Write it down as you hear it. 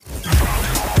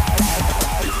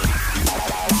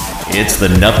It's the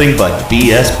Nothing But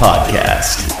BS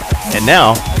podcast. And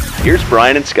now, here's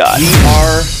Brian and Scott. We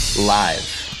are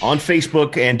live on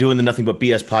Facebook and doing the Nothing But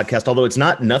BS podcast, although it's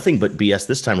not Nothing But BS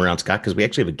this time around, Scott, because we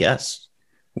actually have a guest.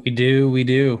 We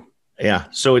do. Yeah,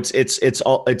 so it's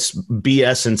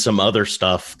BS and some other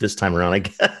stuff this time around, I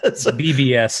guess.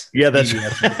 BBS. Yeah, that's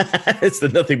BBS. It's the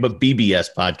Nothing But BBS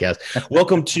podcast.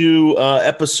 Welcome to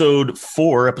episode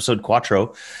 4, episode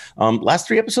Quattro. Last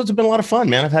 3 episodes have been a lot of fun,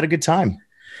 man. I've had a good time.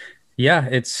 Yeah,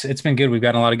 it's been good. We've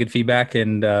gotten a lot of good feedback,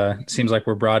 and it seems like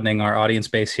we're broadening our audience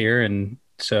base here. And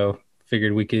so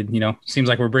figured we could, seems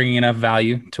like we're bringing enough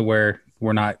value to where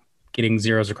we're not getting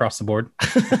zeros across the board.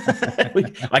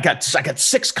 I got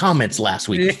 6 comments last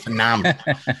week. Phenomenal.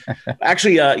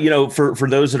 Actually, for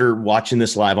those that are watching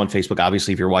this live on Facebook,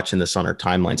 obviously, if you're watching this on our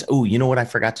timelines, oh, you know what I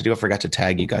forgot to do? I forgot to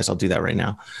tag you guys. I'll do that right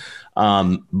now.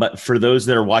 But for those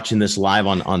that are watching this live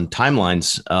on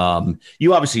timelines,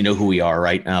 you obviously know who we are,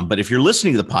 right? But if you're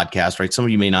listening to the podcast, right, some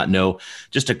of you may not know.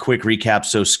 Just a quick recap.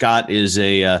 So Scott is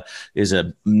a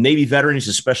Navy veteran. He's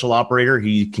a special operator.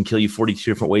 He can kill you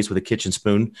 42 different ways with a kitchen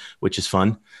spoon, which is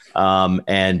fun.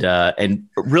 And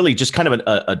really just kind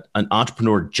of an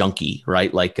entrepreneur junkie,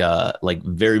 right? Like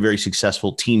very, very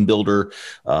successful team builder,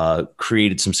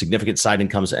 created some significant side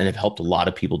incomes and have helped a lot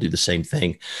of people do the same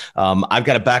thing. I've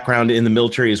got a background in the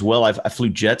military as well. I flew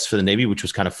jets for the Navy, which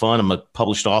was kind of fun. I'm a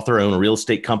published author. I own a real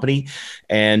estate company.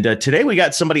 And today we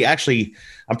got somebody actually,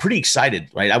 I'm pretty excited,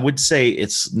 right? I would say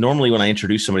it's normally when I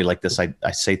introduce somebody like this,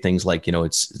 I say things like,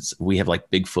 we have like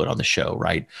Bigfoot on the show,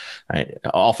 right? I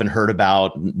often heard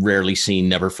about, rarely seen,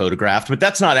 never photographed, but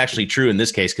that's not actually true in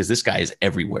this case because this guy is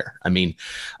everywhere. I mean,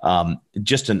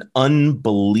 just an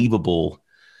unbelievable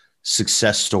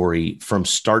success story from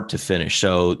start to finish.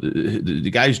 So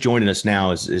the guy who's joining us now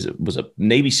was a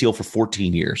Navy SEAL for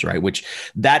 14 years, right? Which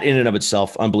that in and of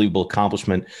itself, unbelievable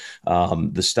accomplishment.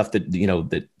 The stuff that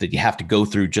you have to go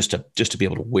through just to be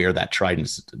able to wear that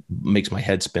trident makes my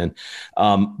head spin.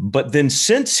 But then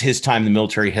since his time in the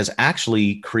military has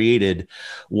actually created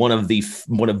one of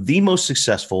the most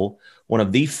successful, one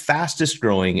of the fastest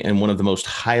growing, and one of the most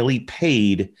highly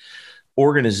paid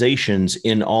organizations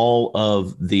in all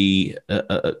of the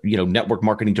network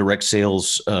marketing, direct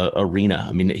sales arena.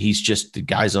 I mean, the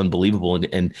guy's unbelievable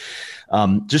and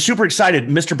just super excited.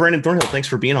 Mr. Brandon Thornhill, thanks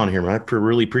for being on here, man. I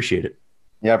really appreciate it.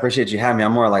 Yeah, I appreciate you having me.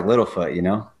 I'm more like Littlefoot,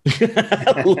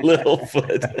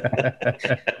 Littlefoot.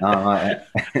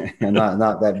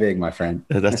 not that big, my friend.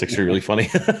 That's actually really funny.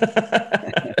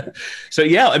 So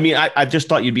yeah, I mean, I just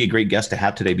thought you'd be a great guest to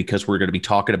have today because we're going to be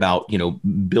talking about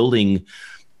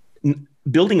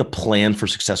building a plan for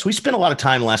success. We spent a lot of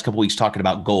time the last couple of weeks talking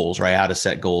about goals, right? How to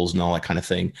set goals and all that kind of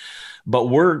thing. But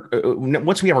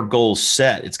once we have our goals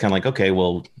set, it's kind of like, okay,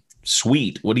 well,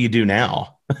 sweet. What do you do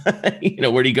now?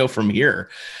 Where do you go from here?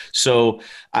 So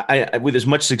I with as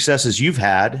much success as you've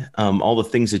had, all the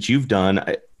things that you've done,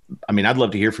 I mean, I'd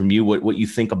love to hear from you what you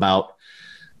think about.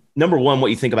 Number one, what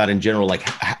you think about in general,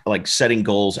 like setting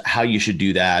goals, how you should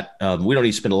do that. We don't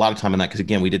need to spend a lot of time on that because,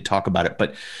 again, we did talk about it.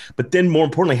 But then more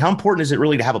importantly, how important is it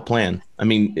really to have a plan? I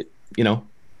mean,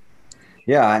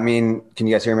 Yeah, I mean, can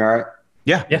you guys hear me all right?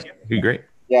 Yeah. You're great.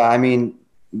 Yeah, I mean,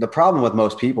 the problem with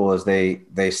most people is they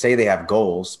say they have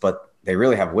goals, but they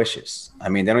really have wishes. I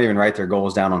mean, they don't even write their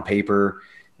goals down on paper.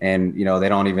 And, they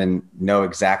don't even know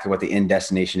exactly what the end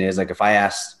destination is. Like if I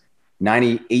asked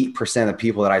 98% of the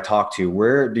people that I talk to,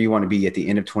 where do you want to be at the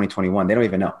end of 2021? They don't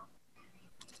even know.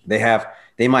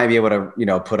 They might be able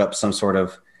to, put up some sort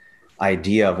of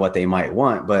idea of what they might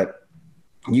want, but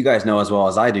you guys know as well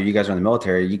as I do, you guys are in the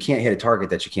military, you can't hit a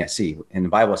target that you can't see. And the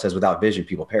Bible says without vision,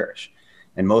 people perish.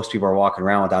 And most people are walking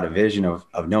around without a vision of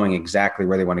knowing exactly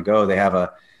where they want to go. They have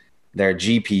their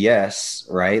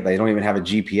GPS, right? They don't even have a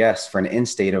GPS for an end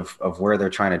state of where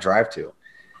they're trying to drive to.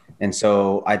 And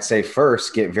so I'd say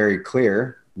first, get very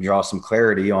clear, draw some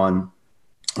clarity on,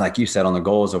 like you said, on the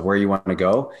goals of where you want to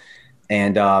go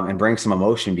and bring some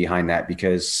emotion behind that.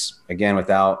 Because again,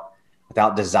 without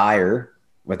desire,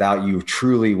 without you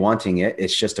truly wanting it,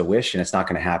 it's just a wish and it's not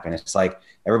going to happen. It's like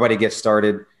everybody gets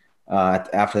started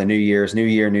after the New Year's, new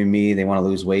year, new me, they want to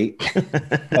lose weight.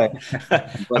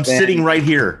 I'm sitting right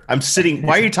here.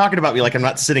 Why are you talking about me like I'm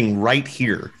not sitting right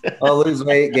here? Lose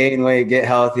weight, gain weight, get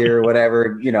healthier,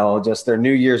 whatever, just their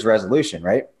New Year's resolution,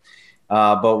 right?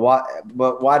 But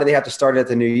why do they have to start at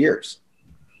the New Year's?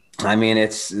 I mean,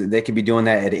 they could be doing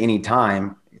that at any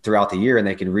time throughout the year and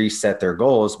they can reset their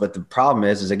goals. But the problem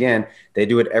is again, they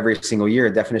do it every single year.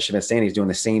 The definition of insanity is doing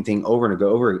the same thing over and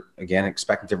over again,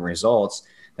 expecting different results.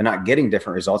 they're not getting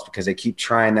different results because they keep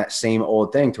trying that same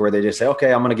old thing to where they just say,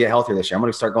 okay, I'm going to get healthier this year. I'm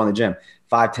going to start going to the gym.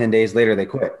 5-10 days later, they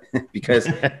quit because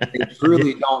they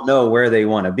truly don't know where they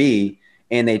want to be.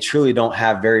 And they truly don't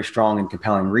have very strong and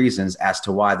compelling reasons as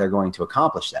to why they're going to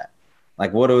accomplish that.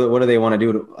 Like, what do they want to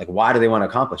do? Like, why do they want to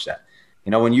accomplish that?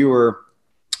 You know, when you were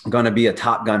going to be a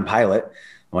Top Gun pilot,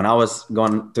 when I was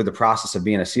going through the process of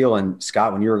being a SEAL, and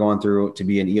Scott, when you were going through to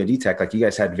be an EOD tech, like you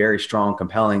guys had very strong,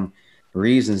 compelling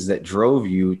reasons that drove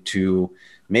you to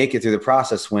make it through the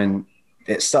process when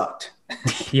it sucked.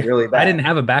 Yeah, really bad. I didn't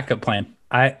have a backup plan.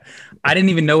 I didn't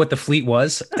even know what the fleet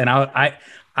was. And I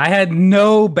had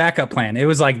no backup plan. It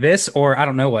was like this, or I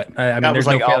don't know what. I mean, that was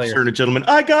like no Officer and a Gentleman.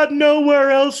 I got nowhere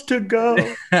else to go.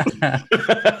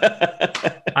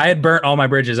 I had burnt all my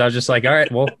bridges. I was just like, all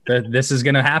right, well, this is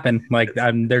going to happen. Like,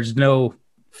 there's no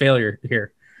failure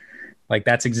here. Like,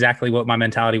 that's exactly what my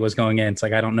mentality was going in. It's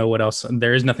like, I don't know what else.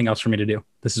 There is nothing else for me to do.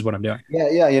 This is what I'm doing.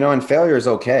 Yeah. You know, and failure is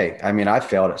okay. I mean, I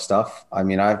failed at stuff. I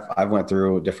mean, I've went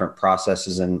through different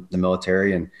processes in the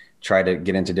military and tried to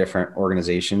get into different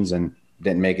organizations and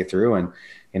didn't make it through. And,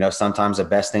 you know, sometimes the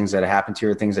best things that happen to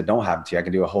you are things that don't happen to you. I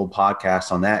can do a whole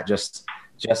podcast on that just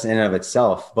in and of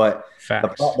itself. But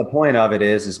the point of it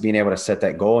is being able to set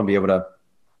that goal and be able to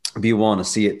be willing to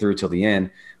see it through till the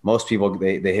end. Most people,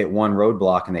 they hit one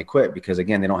roadblock and they quit because,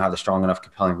 again, they don't have the strong enough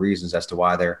compelling reasons as to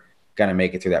why they're going to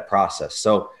make it through that process.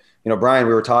 So, you know, Brian,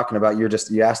 we were talking about, you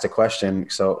asked a question.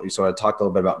 So I talked a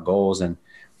little bit about goals and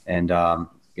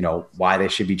you know, why they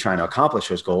should be trying to accomplish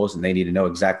those goals. And they need to know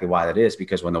exactly why that is,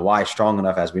 because when the why is strong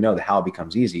enough, as we know, the how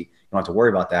becomes easy. You don't have to worry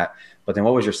about that. But then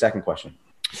what was your second question?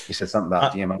 You said something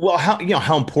about DMO. Well,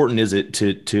 how important is it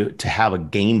to have a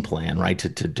game plan, right?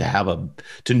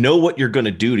 To know what you're going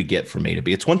to do to get from A to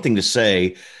B. It's one thing to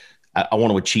say, I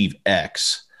want to achieve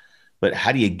X, but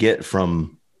how do you get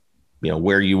from, you know,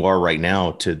 where you are right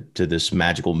now to this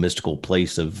magical, mystical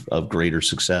place of greater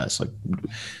success? Like,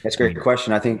 that's a great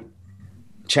question. I think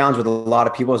the challenge with a lot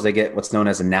of people is they get what's known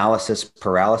as analysis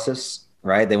paralysis,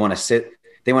 right? They want to sit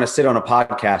on a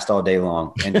podcast all day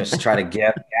long and just try to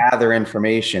gather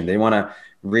information. They want to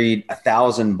read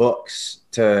 1,000 books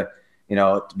to, you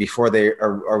know, before they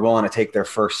are willing to take their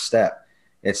first step.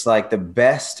 It's like the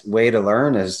best way to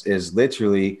learn is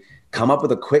literally come up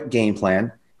with a quick game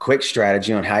plan, quick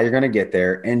strategy on how you're going to get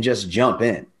there, and just jump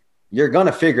in. You're going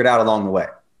to figure it out along the way.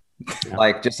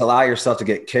 Like, just allow yourself to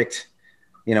get kicked,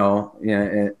 you know,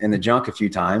 in the junk a few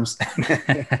times.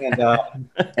 and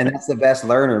that's the best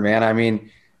learner, man. I mean,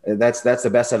 that's the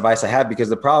best advice I have, because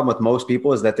the problem with most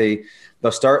people is that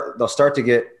they'll start to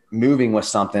get moving with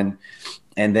something,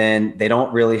 and then they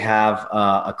don't really have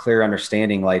a clear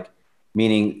understanding, like,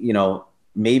 meaning, you know,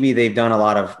 maybe they've done a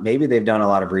lot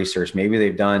of research. Maybe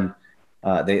they've done,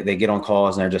 they get on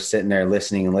calls and they're just sitting there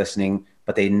listening,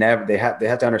 but they have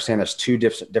to understand there's two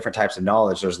different types of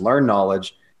knowledge. There's learned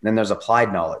knowledge, and then there's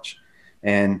applied knowledge.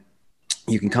 And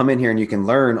you can come in here and you can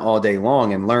learn all day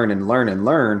long and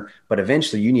learn, but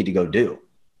eventually you need to go do.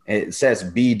 It says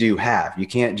be, do, have. You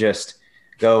can't just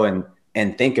go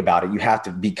and think about it. You have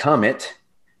to become it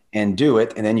and do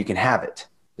it, and then you can have it.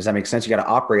 Does that make sense? You got to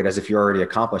operate as if you're already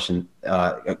accomplishing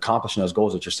those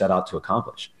goals that you're set out to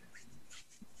accomplish.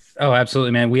 Oh,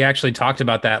 absolutely, man. We actually talked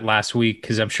about that last week,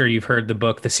 because I'm sure you've heard the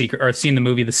book, The Secret, or seen the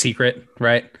movie, The Secret,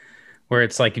 right? Where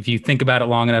it's like, if you think about it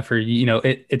long enough, or, you know,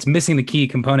 it's missing the key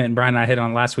component. And Brian and I hit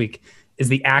on last week, is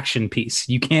the action piece.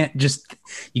 You can't just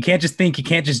think, you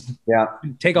can't just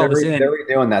take all this in. They're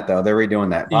redoing that though. They're redoing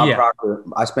that. Bob Proctor,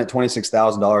 I spent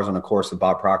 $26,000 on a course with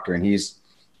Bob Proctor, and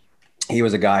he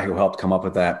was a guy who helped come up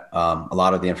with that, a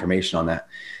lot of the information on that.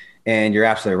 And you're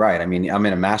absolutely right. I mean, I'm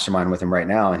in a mastermind with him right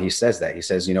now, and he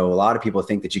says, you know, a lot of people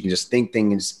think that you can just think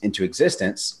things into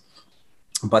existence,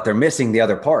 but they're missing the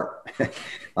other part.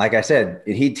 Like I said,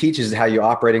 he teaches how you're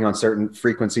operating on certain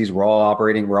frequencies. We're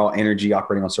all energy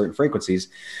operating on certain frequencies.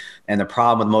 And the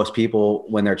problem with most people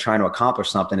when they're trying to accomplish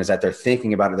something is that they're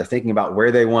thinking about it. They're thinking about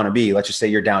where they want to be. Let's just say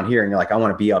you're down here and you're like, I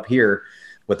want to be up here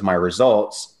with my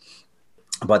results.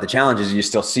 But the challenge is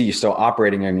you're still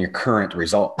operating in your current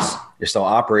results. You're still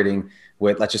operating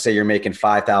with, let's just say you're making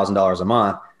 $5,000 a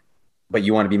month, but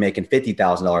you want to be making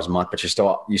 $50,000 a month, but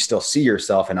you still see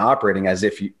yourself and operating as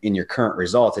if in your current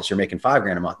results that you're making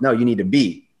 $5,000 a month. No, you need to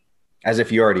be as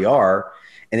if you already are.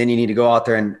 And then you need to go out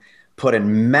there and put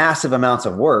in massive amounts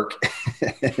of work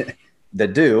to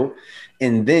do,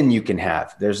 and then you can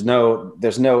have. There's no,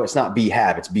 it's not be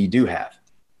have, it's be do have.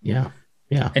 Yeah.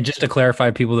 Yeah. And just to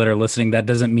clarify, people that are listening, that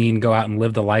doesn't mean go out and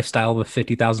live the lifestyle with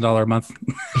 $50,000 a month.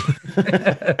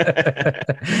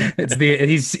 It's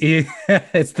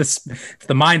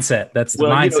the mindset. That's the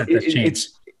mindset that's changed.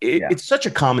 it's such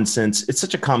a common sense. It's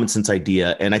such a common sense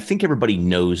idea. And I think everybody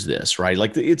knows this, right?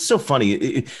 Like, it's so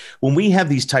funny when we have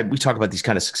we talk about these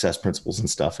kind of success principles and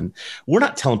stuff, and we're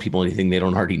not telling people anything they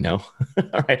don't already know.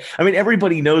 All right. I mean,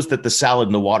 everybody knows that the salad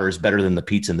and the water is better than the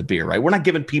pizza and the beer, right? We're not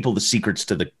giving people the secrets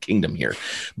to the kingdom here,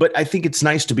 but I think it's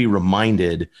nice to be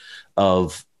reminded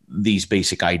of these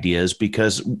basic ideas,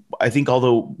 because I think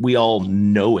although we all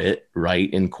know it, right,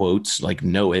 in quotes, like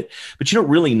know it, but you don't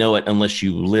really know it unless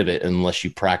you live it, unless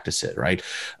you practice it, right?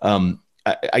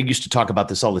 I used to talk about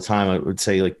this all the time. I would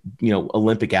say, like,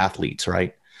 Olympic athletes,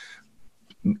 right?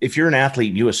 If you're an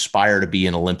athlete, you aspire to be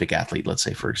an Olympic athlete, let's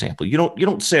say, for example, you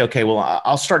don't say, okay, well,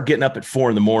 I'll start getting up at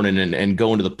 4 a.m. and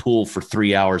go into the pool for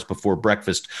 3 hours before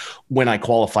breakfast when I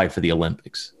qualify for the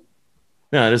Olympics.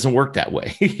 No, it doesn't work that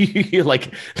way.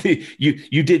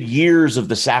 You did years of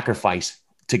the sacrifice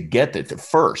to get there.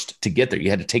 To get there, you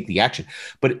had to take the action.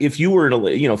 But if you were,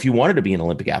 if you wanted to be an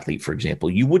Olympic athlete, for example,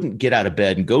 you wouldn't get out of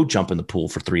bed and go jump in the pool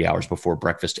for 3 hours before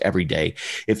breakfast every day.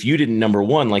 If you didn't, number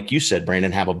one, like you said,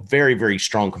 Brandon, have a very, very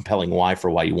strong, compelling why for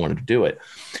why you wanted to do it.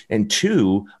 And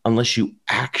two, unless you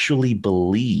actually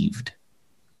believed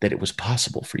that it was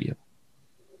possible for you.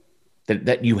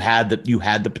 That you had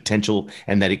the potential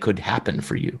and that it could happen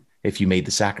for you if you made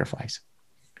the sacrifice.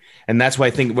 And that's why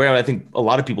I think a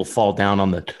lot of people fall down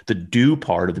on the do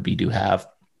part of the be do have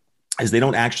is they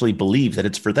don't actually believe that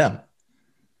it's for them.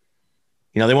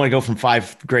 They want to go from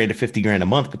 $5,000 to $50,000 a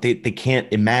month, but they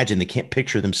can't imagine, they can't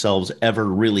picture themselves ever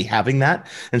really having that.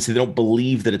 And so they don't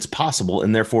believe that it's possible.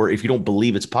 And therefore, if you don't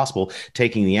believe it's possible,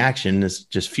 taking the action is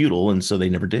just futile. And so they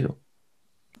never do.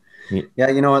 Yeah,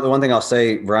 you know what? The one thing I'll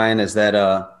say, Brian, is that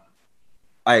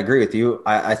I agree with you.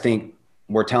 I think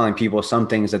we're telling people some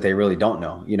things that they really don't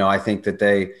know. I think that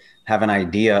they have an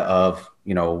idea of,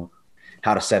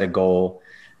 how to set a goal.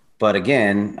 But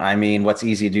again, I mean, what's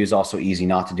easy to do is also easy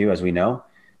not to do, as we know.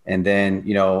 And then,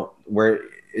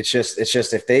 it's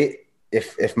just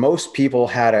if most people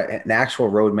had an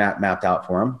actual roadmap mapped out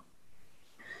for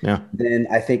them, then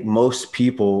I think most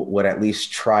people would at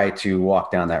least try to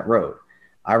walk down that road.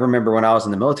 I remember when I was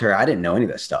in the military, I didn't know any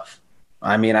of that stuff.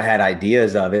 I mean, I had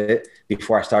ideas of it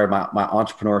before I started my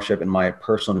entrepreneurship and my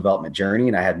personal development journey.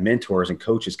 And I had mentors and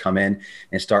coaches come in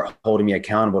and start holding me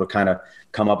accountable to kind of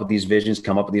come up with these visions,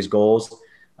 come up with these goals,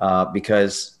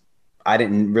 because I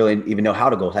didn't really even know how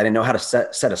to goal. I didn't know how to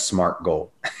set a SMART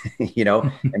goal,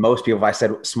 and most people, if I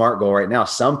said SMART goal right now,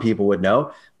 some people would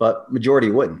know, but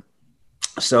majority wouldn't.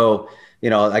 So,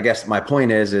 I guess my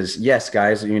point is yes,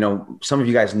 guys, some of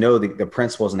you guys know the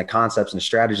principles and the concepts and the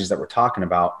strategies that we're talking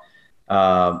about.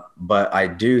 But I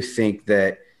do think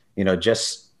that,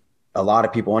 just a lot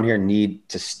of people on here need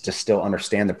to still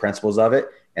understand the principles of it.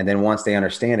 And then once they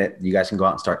understand it, you guys can go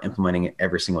out and start implementing it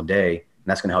every single day. And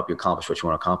that's going to help you accomplish what you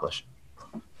want to accomplish.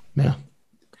 Yeah.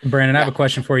 Brandon, I have a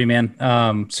question for you,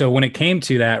 man. So when it came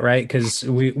to that, right? Because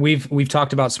we've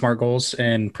talked about SMART goals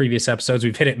in previous episodes.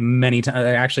 We've hit it many times,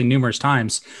 actually numerous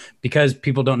times, because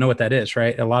people don't know what that is,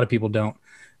 right? A lot of people don't.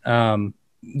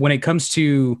 When it comes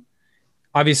to,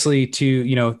 obviously,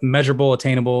 to measurable,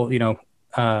 attainable,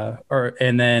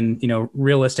 and then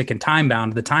realistic and time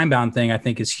bound. The time bound thing I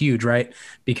think is huge, right?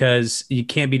 Because you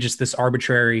can't be just this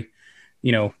arbitrary,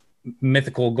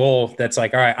 mythical goal that's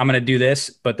like, all right, I'm going to do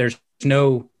this, but there's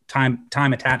no time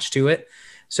attached to it.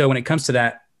 So when it comes to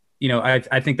that,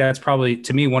 I think that's probably,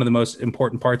 to me, one of the most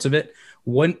important parts of it.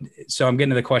 So I'm getting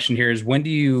to the question here is when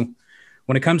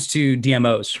it comes to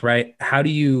DMOs, right? How do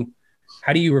you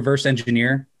reverse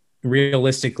engineer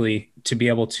realistically to be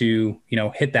able to,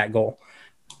 hit that goal?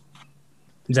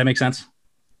 Does that make sense?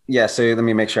 Yeah. So let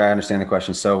me make sure I understand the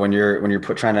question. So when you're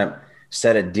trying to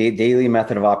set a daily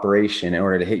method of operation in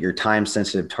order to hit your time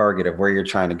sensitive target of where you're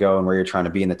trying to go and where you're trying to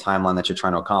be in the timeline that you're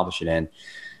trying to accomplish it in,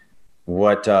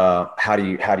 how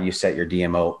do you set your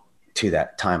DMO to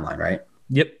that timeline? Right.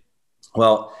 Yep.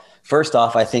 Well, first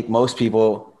off, I think most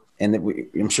people, and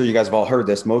I'm sure you guys have all heard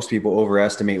this, most people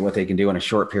overestimate what they can do in a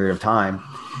short period of time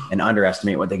and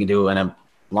underestimate what they can do in a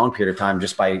long period of time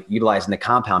just by utilizing the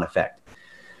compound effect.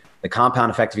 The compound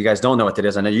effect, if you guys don't know what that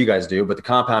is, I know you guys do, but the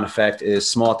compound effect is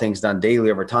small things done daily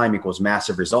over time equals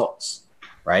massive results,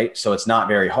 right? So it's not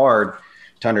very hard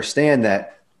to understand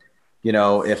that,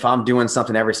 if I'm doing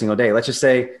something every single day, let's just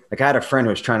say, like I had a friend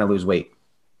who was trying to lose weight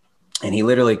and he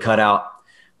literally cut out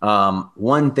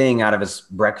one thing out of his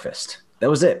breakfast.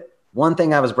 That was it. One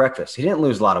thing out of his breakfast. He didn't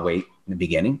lose a lot of weight in the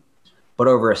beginning, but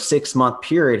over a 6-month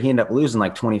period, he ended up losing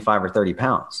like 25 or 30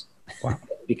 pounds. Wow.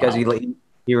 Because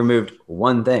he removed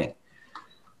one thing.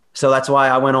 So that's why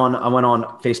I went on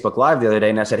Facebook Live the other day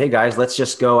and I said, hey guys, let's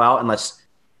just go out and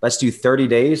let's do 30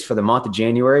 days for the month of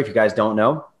January. If you guys don't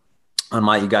know,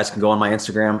 you guys can go on my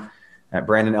Instagram at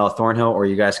Brandon L. Thornhill, or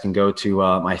you guys can go to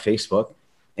my Facebook,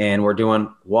 and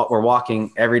we're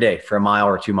walking every day for 1 mile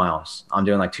or 2 miles. I'm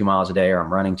doing like 2 miles a day, or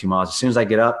I'm running 2 miles. As soon as I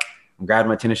get up, I'm grabbing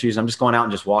my tennis shoes. I'm just going out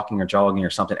and just walking or jogging or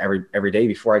something every day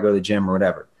before I go to the gym or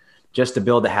whatever, just to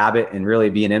build the habit and really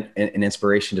be an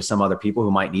inspiration to some other people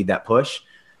who might need that push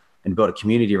and build a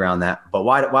community around that. But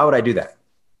why would I do that?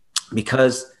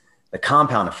 Because the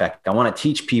compound effect. I want to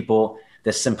teach people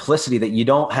the simplicity that you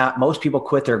don't have. Most people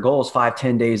quit their goals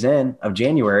 5-10 days in of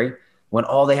January when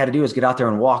all they had to do is get out there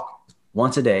and walk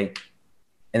once a day.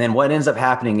 And then what ends up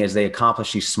happening is they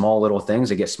accomplish these small little things.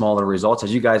 They get small little results.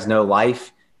 As you guys know,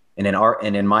 life and in art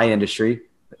and in my industry,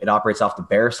 it operates off the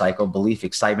bear cycle: belief,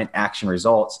 excitement, action,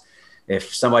 results.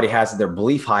 If somebody has their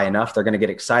belief high enough, they're going to get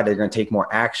excited. They're going to take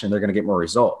more action. They're going to get more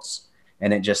results.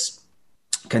 And it just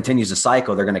continues the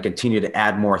cycle. They're going to continue to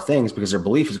add more things because their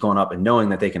belief is going up and knowing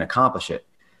that they can accomplish it.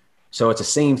 So it's the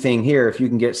same thing here. If you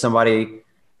can get somebody,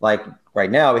 like right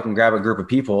now, we can grab a group of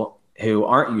people who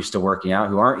aren't used to working out,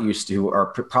 who are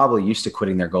probably used to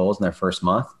quitting their goals in their first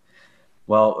month.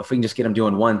 Well, if we can just get them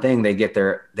doing one thing, they get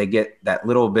that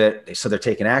little bit. So they're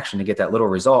taking action to get that little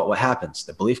result. What happens?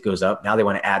 The belief goes up. Now they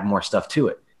want to add more stuff to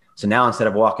it. So now instead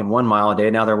of walking 1 mile a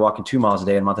day, now they're walking 2 miles a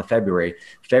day in the month of February.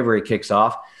 February kicks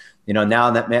off.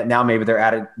 Now maybe they're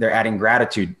adding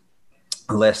gratitude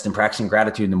list and practicing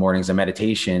gratitude in the mornings and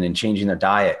meditation and changing their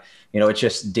diet. It's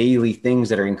just daily things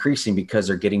that are increasing because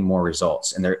they're getting more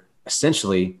results. And they're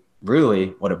essentially, really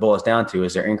what it boils down to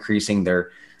is they're increasing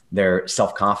their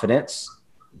self-confidence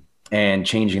and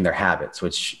changing their habits,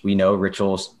 which we know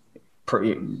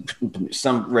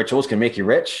some rituals can make you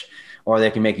rich or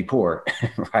they can make you poor,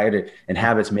 right? And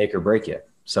habits make or break you.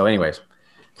 So anyways,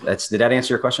 did that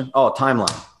answer your question? Oh,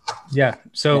 timeline. Yeah.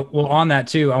 So, well, on that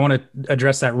too, I want to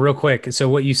address that real quick.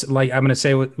 So I'm going to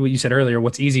say what you said earlier,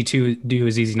 what's easy to do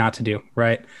is easy not to do.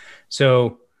 Right.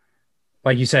 So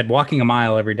like you said, walking a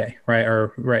mile every day, right.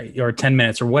 Or 10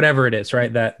 minutes or whatever it is,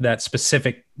 right. That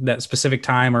specific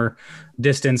time or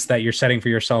distance that you're setting for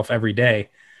yourself every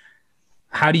day.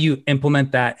 How do you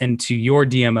implement that into your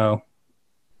DMO?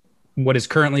 What is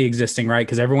currently existing, right?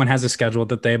 Because everyone has a schedule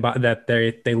that they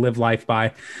live life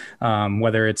by,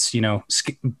 whether it's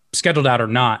scheduled out or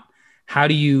not. How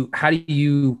do you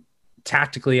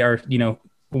tactically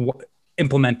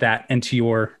implement that into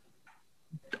your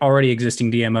already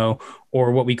existing DMO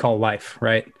or what we call life,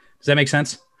 right? Does that make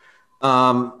sense?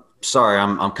 Sorry,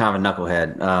 I'm kind of a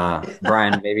knucklehead.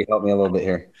 Brian, maybe help me a little bit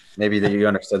here. Maybe that you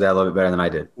understood that a little bit better than I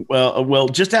did. Well,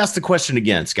 just ask the question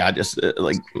again, Scott. Just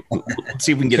let's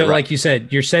see if we can get it right. So like you said,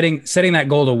 you're setting that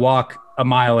goal to walk a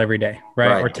mile every day,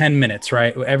 right? Or 10 minutes,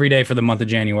 right? Every day for the month of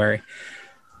January.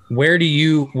 Where do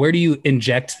you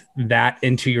inject that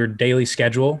into your daily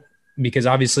schedule? Because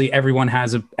obviously everyone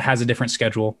has a different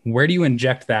schedule. Where do you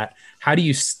inject that? How do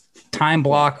you time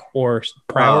block or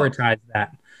prioritize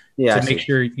that? Yeah, to make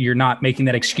sure you're not making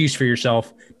that excuse for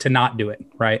yourself to not do it,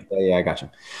 right? Yeah, I got you.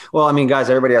 Well, I mean, guys,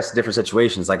 everybody has different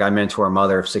situations. Like I mentor a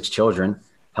mother of 6 children,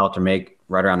 helped her make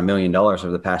right around $1 million over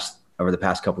the past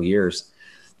couple of years,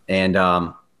 and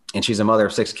she's a mother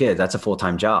of 6 kids. That's a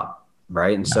full-time job,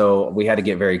 right? And so we had to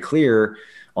get very clear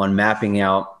on mapping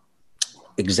out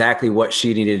exactly what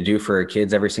she needed to do for her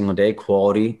kids every single day,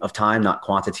 quality of time, not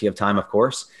quantity of time, of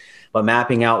course. But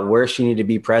mapping out where she needed to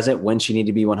be present, when she needed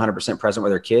to be 100% present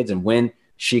with her kids, and when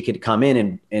she could come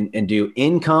in and do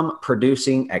income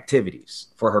producing activities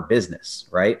for her business,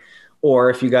 right? Or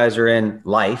if you guys are in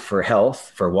life, for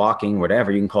health, for walking,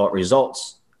 whatever, you can call it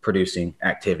results producing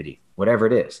activity, whatever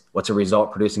it is. What's a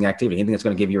result producing activity? Anything that's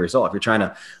going to give you a result. If you're trying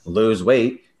to lose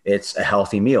weight, it's a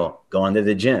healthy meal, going to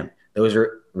the gym. Those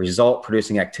are result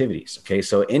producing activities. Okay.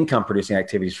 So income producing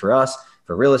activities for us.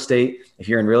 For real estate, if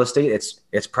you're in real estate, it's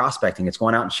prospecting. It's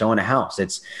going out and showing a house.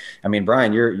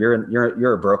 Brian,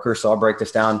 you're a broker, so I'll break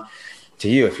this down to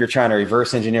you. If you're trying to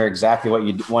reverse engineer exactly what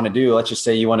you want to do, let's just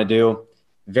say you want to do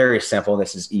very simple.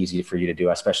 This is easy for you to do,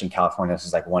 especially in California. This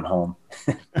is like one home,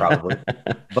 probably.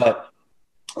 But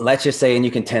let's just say, and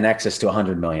you can 10x this to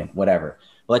 100 million, whatever.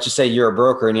 Let's just say you're a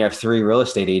broker and you have 3 real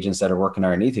estate agents that are working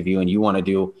underneath of you, and you want to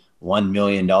do $1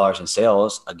 million in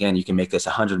sales. Again, you can make this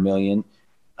 100 million.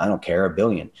 I don't care, $1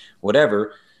 billion,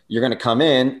 whatever. You're going to come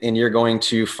in and you're going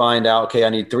to find out, okay, I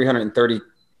need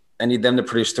them to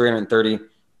produce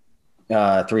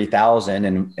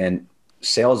 333,000 in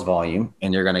sales volume,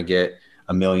 and you're going to get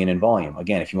 $1 million in volume.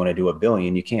 Again, if you want to do $1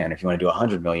 billion, you can. If you want to do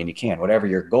 100 million, you can. Whatever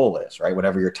your goal is, right?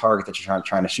 Whatever your target that you're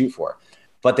trying to shoot for.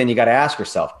 But then you got to ask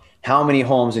yourself, how many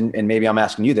homes, and maybe I'm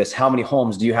asking you this, how many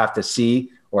homes do you have to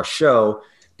see or show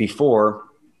before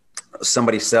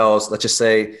somebody sells? Let's just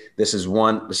say this is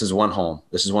one home. This is one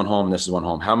home. This is one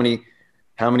home. How many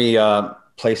How many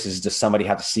places does somebody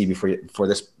have to see before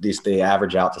they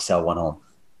average out to sell one home?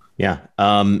 Yeah.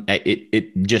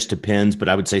 It just depends, but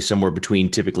I would say somewhere between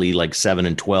typically like 7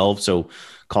 and 12. So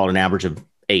call it an average of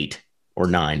 8 or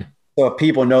 9. So if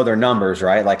people know their numbers,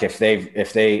 right? Like if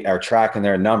they are tracking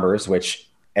their numbers, which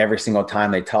every single time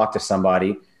they talk to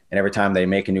somebody and every time they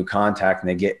make a new contact and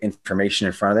they get information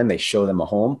in front of them, they show them a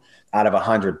home. Out of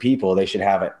 100 people, they should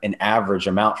have an average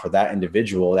amount for that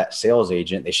individual, that sales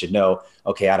agent. They should know,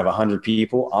 okay, out of 100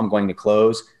 people, I'm going to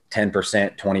close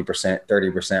 10%, 20%,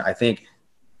 30%. I think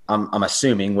I'm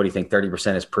assuming, what do you think?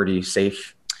 30% is pretty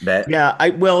safe bet? Yeah. I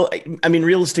mean,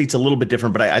 real estate's a little bit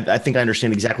different, but I think I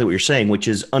understand exactly what you're saying, which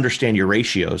is understand your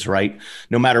ratios, right?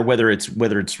 No matter whether it's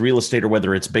real estate or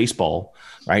whether it's baseball,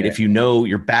 right? Yeah. If you know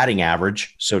your batting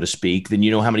average, so to speak, then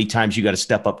you know how many times you got to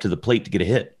step up to the plate to get a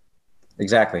hit.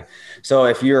 Exactly. So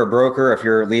if you're a broker, if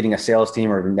you're leading a sales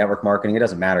team or network marketing, it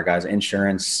doesn't matter, guys,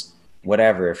 insurance,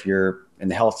 whatever, if you're in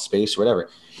the health space, whatever,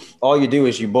 all you do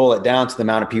is you boil it down to the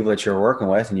amount of people that you're working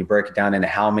with, and you break it down into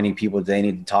how many people they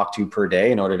need to talk to per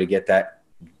day in order to get that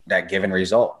given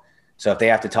result. So if they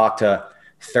have to talk to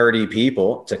 30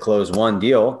 people to close one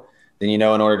deal, then, in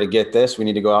order to get this, we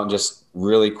need to go out and just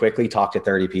really quickly talk to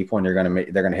 30 people, and they're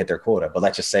going to hit their quota. But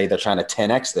let's just say they're trying to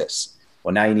 10X this.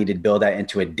 Well, now you need to build that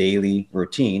into a daily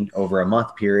routine over a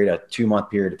month period, a 2-month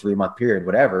period, a 3-month period,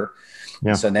 whatever.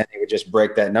 Yeah. So then they would just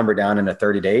break that number down into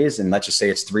 30 days. And let's just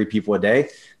say it's 3 people a day.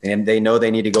 And they know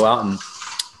they need to go out and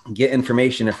get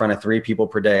information in front of 3 people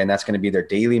per day. And that's going to be their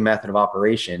daily method of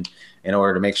operation in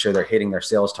order to make sure they're hitting their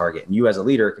sales target. And you as a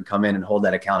leader can come in and hold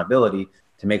that accountability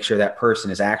to make sure that person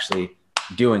is actually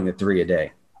doing the 3 a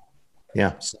day.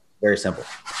 Yeah. So very simple.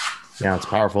 Yeah, it's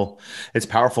powerful. It's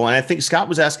powerful. And I think Scott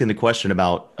was asking the question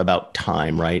about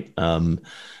time, right?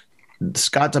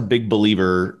 Scott's a big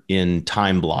believer in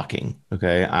time blocking.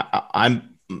 Okay. I'm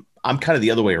kind of the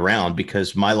other way around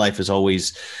because my life is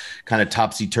always kind of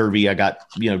topsy-turvy. I got,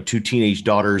 2 teenage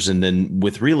daughters. And then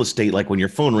with real estate, like when your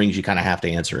phone rings, you kind of have to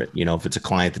answer it, if it's a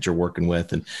client that you're working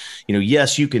with. And,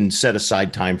 yes, you can set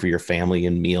aside time for your family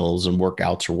and meals and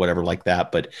workouts or whatever like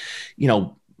that. But,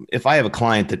 if I have a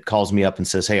client that calls me up and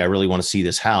says, hey, I really want to see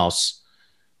this house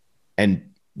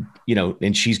and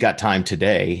she's got time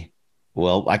today,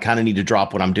 well, I kind of need to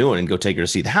drop what I'm doing and go take her to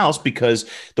see the house because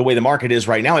the way the market is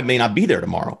right now, it may not be there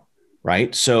tomorrow.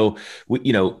 Right. So,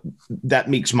 that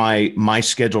makes my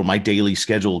schedule, my daily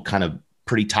schedule kind of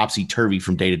pretty topsy-turvy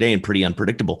from day to day and pretty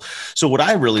unpredictable. So what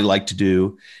I really like to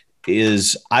do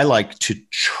is I like to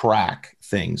track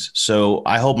things. So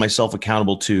I hold myself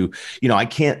accountable to,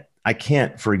 I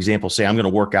can't, for example, say I'm going to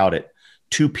work out at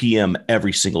 2 p.m.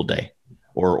 every single day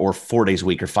or 4 days a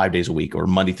week or 5 days a week or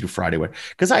Monday through Friday,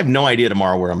 because I have no idea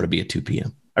tomorrow where I'm going to be at 2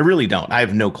 p.m. I really don't. I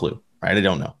have no clue, right? I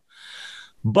don't know.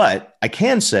 But I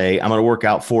can say I'm going to work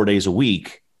out 4 days a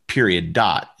week, period,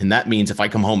 dot. And that means if I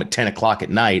come home at 10 o'clock at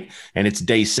night and it's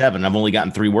day 7, I've only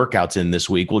gotten 3 workouts in this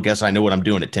week. Well, guess I know what I'm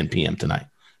doing at 10 p.m. tonight.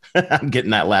 I'm getting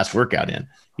that last workout in,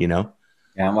 Yeah,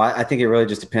 well, I think it really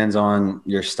just depends on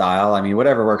your style. I mean,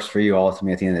 whatever works for you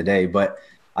ultimately at the end of the day. But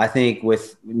I think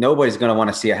nobody's going to want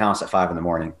to see a house at 5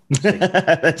 a.m.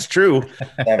 That's true.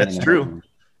 That's true.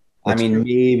 I mean,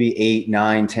 maybe 8,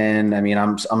 9, 10. I mean,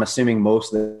 I'm assuming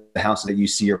most of the houses that you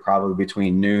see are probably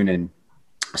between noon and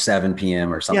 7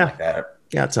 p.m. or something like that.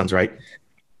 Yeah, that sounds right.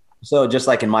 So just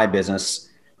like in my business,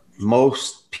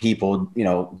 most people,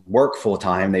 work full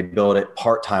time. They build it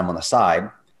part time on the side.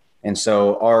 And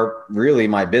so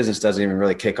my business doesn't even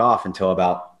really kick off until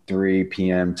about 3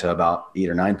 p.m. to about 8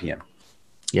 or 9 p.m.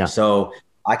 Yeah. So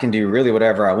I can do really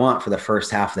whatever I want for the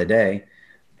first half of the day.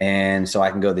 And so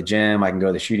I can go to the gym, I can go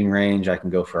to the shooting range, I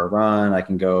can go for a run, I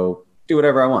can go do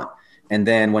whatever I want. And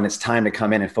then when it's time to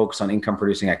come in and focus on income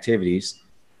producing activities,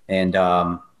 and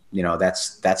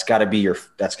that's got to be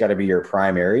your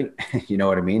primary, you know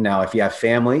what I mean? Now, if you have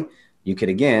family, you could,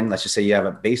 again, let's just say you have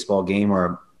a baseball game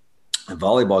or a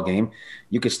volleyball game,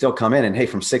 you could still come in and, hey,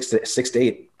 from 6 to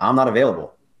 8, I'm not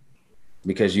available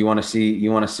because you want to see,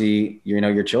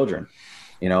 your children,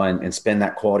 and spend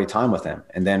that quality time with them.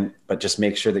 And then, but just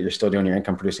make sure that you're still doing your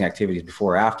income producing activities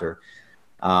before or after.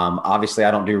 Obviously I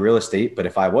don't do real estate, but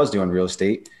if I was doing real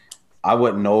estate, I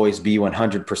wouldn't always be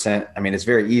 100%. I mean, it's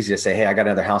very easy to say, hey, I got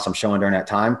another house I'm showing during that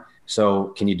time. So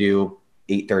can you do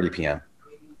 8:30 p.m.?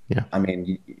 Yeah. I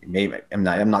mean, maybe I'm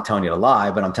not telling you to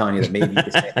lie, but I'm telling you that maybe you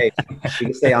could say, hey, you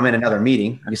can say I'm in another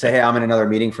meeting. You say, hey, I'm in another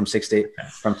meeting from 6 to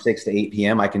 8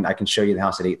 p.m. I can show you the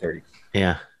house at 8:30.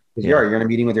 Yeah. You're in a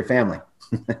meeting with your family.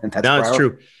 That's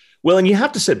true. Well, and you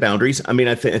have to set boundaries. I mean,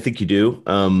 I think you do.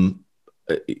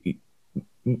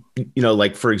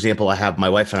 like for example, I have my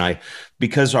wife and I,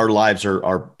 because our lives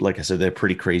are like I said, they're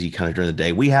pretty crazy kind of during the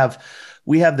day. We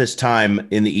have this time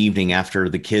in the evening after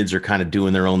the kids are kind of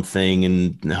doing their own thing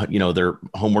and, their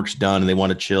homework's done and they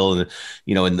want to chill and,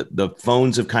 and the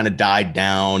phones have kind of died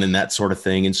down and that sort of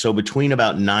thing. And so between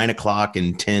about 9:00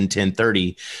 and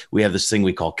 10:30, we have this thing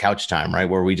we call couch time, right?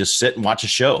 Where we just sit and watch a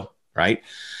show, right?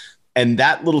 And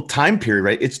that little time period,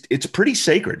 right? It's pretty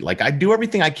sacred. Like I do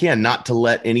everything I can not to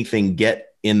let anything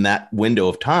get in that window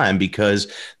of time, because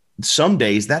some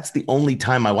days that's the only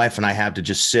time my wife and I have to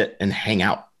just sit and hang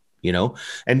out,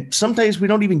 and some days we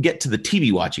don't even get to the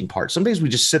TV watching part. Some days we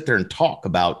just sit there and talk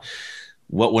about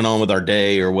what went on with our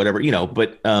day or whatever,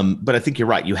 but I think you're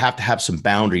right. You have to have some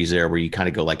boundaries there where you kind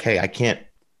of go like, hey, I can't,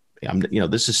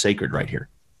 this is sacred right here.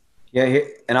 Yeah.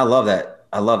 And I love that.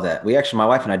 My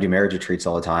wife and I do marriage retreats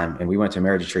all the time. And we went to a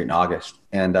marriage retreat in August,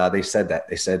 and they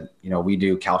said, we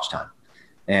do couch time.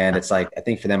 And it's like, I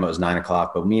think for them it was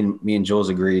 9:00, but me and Jules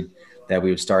agreed that we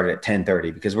would start at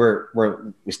 10:30 because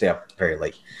we stay up very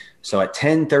late. So at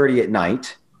 10:30 at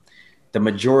night, the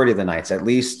majority of the nights, at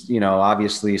least,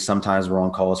 obviously sometimes we're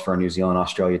on calls for our New Zealand,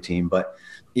 Australia team, but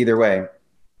either way,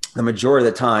 the majority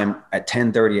of the time at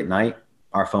 10:30 at night,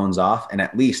 our phone's off, and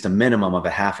at least a minimum of a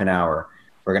half an hour,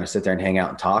 we're going to sit there and hang out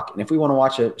and talk. And if we want to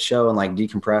watch a show and like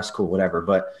decompress, cool, whatever.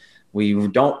 But we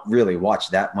don't really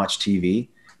watch that much TV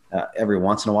every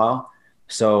once in a while.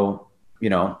 So,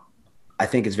 I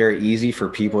think it's very easy for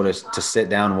people to sit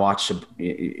down and watch.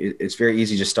 It's very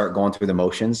easy to start going through the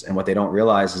motions. And what they don't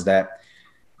realize is that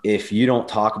if you don't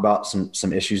talk about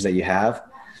some issues that you have,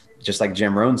 just like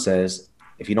Jim Rohn says,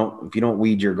 if you don't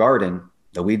weed your garden,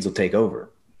 the weeds will take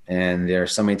over. And there are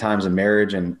so many times in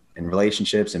marriage and in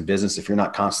relationships and business, if you're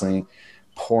not constantly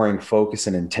pouring focus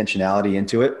and intentionality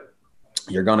into it,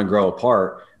 you're going to grow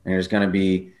apart, and there's going to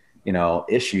be,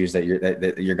 issues that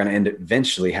you're going to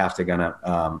eventually have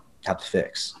to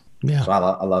fix. Yeah. So I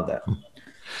love that.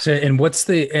 So,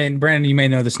 and Brandon, you may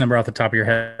know this number off the top of your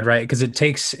head, right? Because it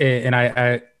takes, and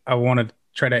I want to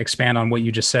try to expand on what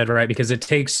you just said, right? Because it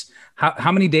takes,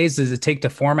 how many days does it take to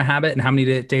form a habit, and how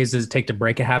many days does it take to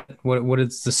break a habit? What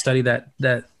is the study that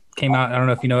came out? I don't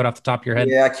know if you know it off the top of your head.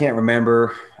 Yeah, I can't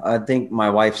remember. I think my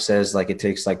wife says like it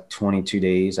takes like 22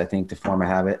 days, I think, to form a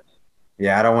habit.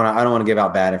 Yeah, I don't want to give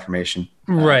out bad information.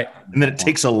 Right. And then it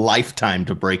takes a lifetime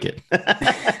to break it.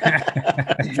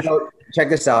 Check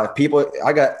this out.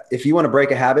 If you want to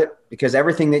break a habit, because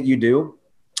everything that you do,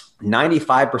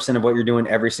 95% of what you're doing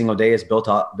every single day is built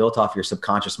off your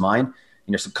subconscious mind.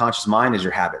 And your subconscious mind is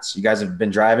your habits. You guys have been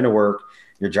driving to work.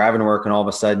 You're driving to work, and all of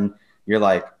a sudden you're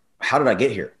like, how did I get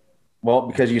here? Well,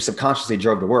 because you subconsciously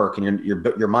drove to work, and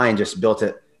your mind just built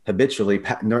it habitually,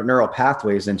 neural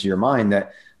pathways into your mind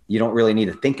that you don't really need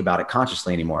to think about it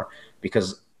consciously anymore,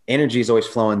 because energy is always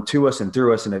flowing to us and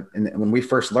through us. And when we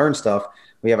first learn stuff,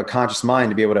 we have a conscious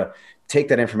mind to be able to take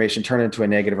that information, turn it into a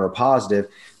negative or a positive.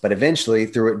 But eventually,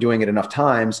 through doing it enough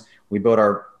times, we build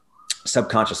our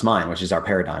subconscious mind, which is our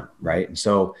paradigm, right? And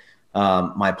so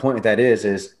my point with that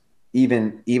is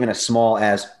even as small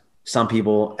as some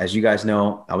people, as you guys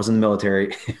know, I was in the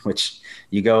military, which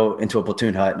you go into a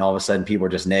platoon hut and all of a sudden people are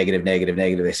just negative.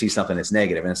 They see something that's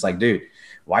negative. And it's like, dude,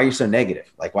 why are you so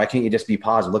negative? Like, why can't you just be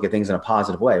positive? Look at things in a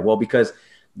positive way. Well, because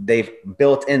they've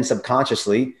built in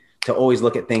subconsciously to always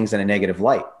look at things in a negative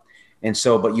light. And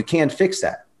so, but you can fix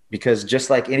that, because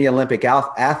just like any Olympic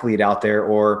athlete out there,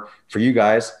 or for you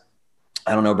guys,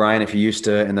 I don't know, Brian, if you used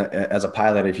to, as a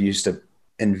pilot, if you used to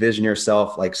envision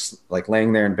yourself like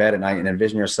laying there in bed at night and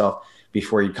envision yourself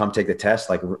before you come take the test,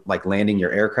 like landing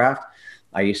your aircraft.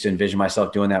 I used to envision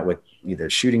myself doing that with either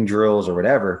shooting drills or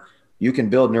whatever. You can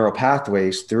build neural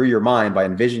pathways through your mind by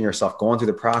envisioning yourself going through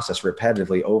the process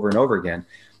repetitively over and over again.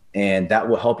 And that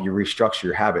will help you restructure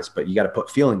your habits, but you got to put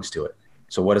feelings to it.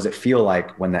 So what does it feel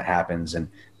like when that happens? And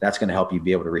that's going to help you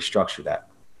be able to restructure that.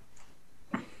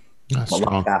 That's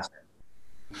strong.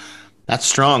 That's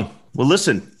strong. Well,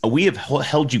 listen, we have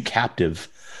held you captive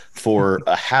for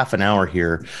a half an hour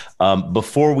here.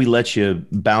 Before we let you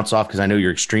bounce off, because I know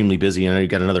you're extremely busy and I know you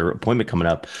got another appointment coming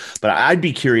up, but I'd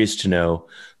be curious to know,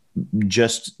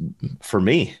 just for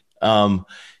me,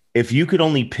 if you could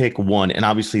only pick one, and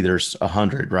obviously there's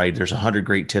 100, right? There's 100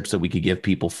 great tips that we could give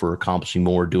people for accomplishing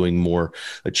more, doing more,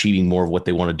 achieving more of what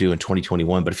they want to do in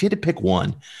 2021. But if you had to pick one,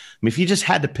 I mean, if you just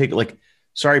had to pick, like,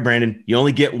 sorry, Brandon, you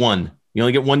only get one. You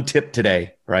only get one tip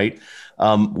today, right?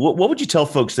 What would you tell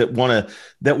folks that want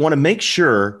to make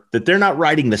sure that they're not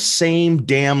writing the same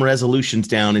damn resolutions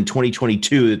down in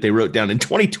 2022 that they wrote down in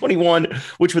 2021,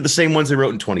 which were the same ones they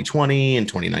wrote in 2020 and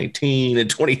 2019 and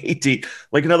 2018?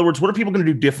 Like, in other words, what are people going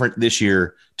to do different this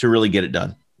year to really get it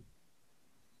done?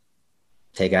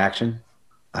 Take action.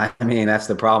 I mean, that's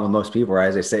the problem with most people,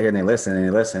 right? They sit here and they listen and they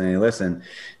listen and they listen,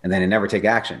 and then they never take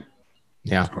action.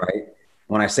 Yeah. Right.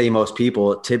 When I say most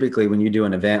people, typically when you do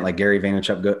an event, like Gary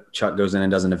Vaynerchuk goes in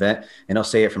and does an event, and he'll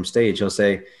say it from stage. He'll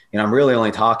say,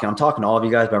 I'm talking to all of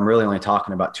you guys, but I'm really only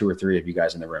talking about 2 or 3 of you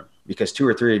guys in the room, because 2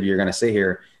 or 3 of you are going to sit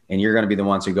here and you're going to be the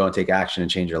ones who go and take action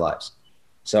and change your lives.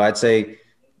 So I'd say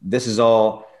this is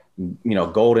all,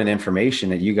 golden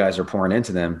information that you guys are pouring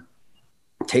into them.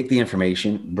 Take the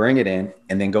information, bring it in,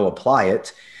 and then go apply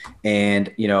it.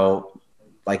 And,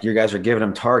 like you guys are giving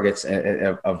them targets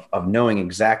of knowing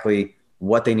exactly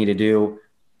what they need to do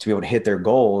to be able to hit their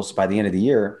goals by the end of the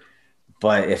year.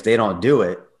 But if they don't do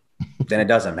it, then it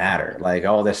doesn't matter. Like,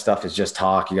 all this stuff is just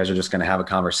talk. You guys are just going to have a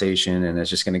conversation, and it's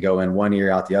just going to go in one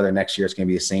ear out the other. Next year, it's going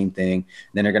to be the same thing.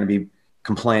 Then they're going to be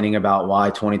complaining about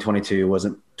why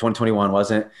 2021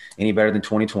 wasn't any better than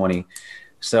 2020.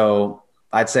 So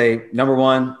I'd say, number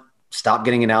one, stop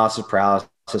getting analysis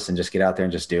paralysis and just get out there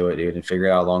and just do it, dude, and figure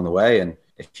it out along the way. And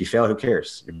if you fail, who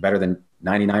cares? You're better than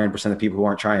 99% of the people who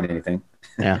aren't trying anything.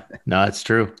 Yeah, no, that's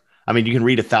true. I mean, you can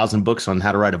read 1,000 books on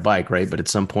how to ride a bike, right? But at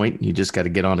some point, you just got to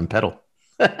get on and pedal.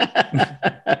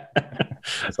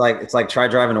 It's like try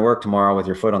driving to work tomorrow with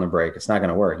your foot on the brake. It's not going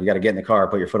to work. You got to get in the car,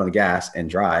 put your foot on the gas, and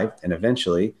drive, and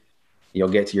eventually you'll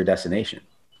get to your destination.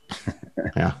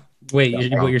 Yeah.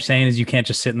 Wait, what you're saying is you can't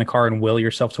just sit in the car and will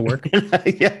yourself to work?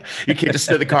 Yeah, you can't just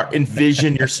sit in the car,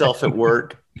 envision yourself at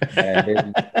work.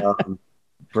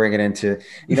 Bring it into,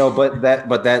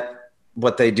 but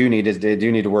what they do need is they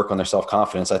do need to work on their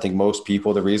self-confidence. I think most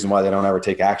people, the reason why they don't ever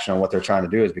take action on what they're trying to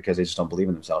do is because they just don't believe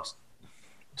in themselves.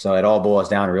 So it all boils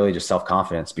down to really just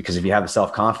self-confidence, because if you have the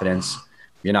self-confidence,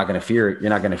 you're not going to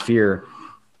fear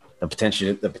the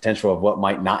potential of what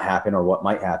might not happen or what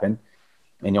might happen,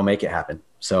 and you'll make it happen.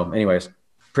 So anyways,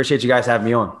 appreciate you guys having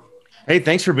me on. Hey,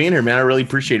 thanks for being here, man. I really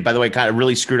appreciate it. By the way, kind of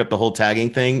really screwed up the whole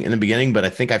tagging thing in the beginning, but I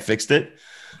think I fixed it.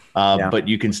 But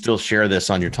you can still share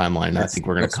this on your timeline. I think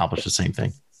we're going to accomplish the same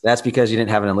thing. That's because you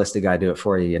didn't have an enlisted guy do it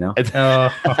for you, Why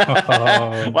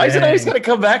is it always going to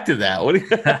come back to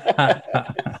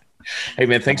that? Hey,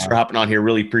 man, thanks for hopping on here.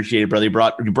 Really appreciate it, brother.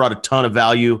 You brought a ton of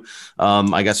value.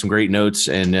 I got some great notes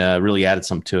and really added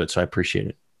some to it. So I appreciate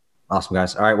it. Awesome,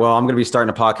 guys. All right. Well, I'm going to be starting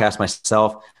a podcast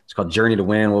myself. It's called Journey to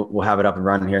Win. We'll have it up and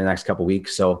running here in the next couple of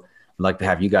weeks. So I'd like to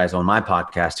have you guys on my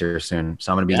podcast here soon.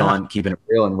 So I'm going to be on keeping it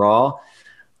real and raw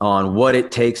on what it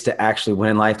takes to actually win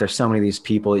in life. There's so many of these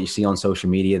people that you see on social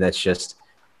media that's just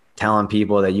telling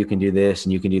people that you can do this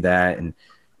and you can do that and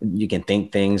you can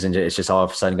think things and it's just all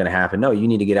of a sudden going to happen. No, you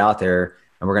need to get out there,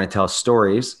 and we're going to tell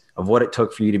stories of what it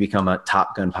took for you to become a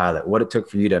Top Gun pilot, what it took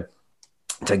for you to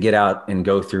get out and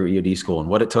go through EOD school, and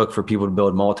what it took for people to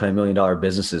build multi-million-dollar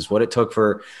businesses, what it took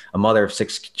for a mother of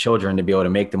 6 children to be able to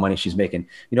make the money she's making.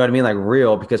 You know what I mean? Like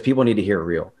real, because people need to hear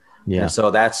real. Yeah. And so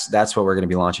that's what we're going to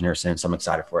be launching here soon. So I'm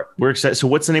excited for it. We're excited. So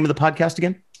what's the name of the podcast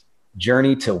again?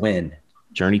 Journey to Win.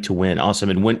 Journey to Win.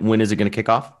 Awesome. And when is it going to kick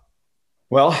off?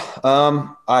 Well,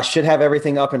 I should have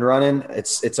everything up and running.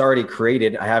 It's already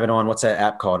created. I have it on, what's that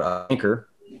app called? Anchor.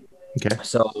 Okay.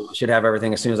 So should have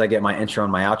everything as soon as I get my intro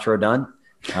and my outro done.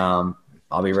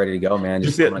 I'll be ready to go, man. You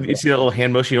see that little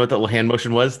hand motion? You know what that little hand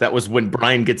motion was? That was when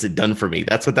Brian gets it done for me.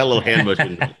 That's what that little hand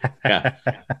motion was. Yeah.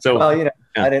 So, well,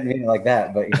 I didn't mean it like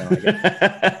that, but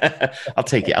I'll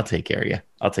take it. I'll take care of you.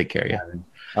 I'll take care of you.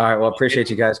 All right. Well, appreciate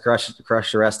you guys. Crush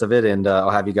the rest of it. And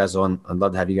I'll have you guys on. I'd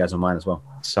love to have you guys on mine as well.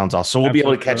 Sounds awesome. So we'll be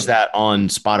able to catch that on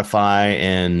Spotify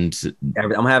and I'm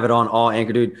going to have it on all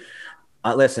Anchor, dude.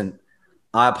 Listen,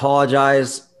 I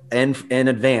apologize in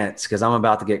advance because I'm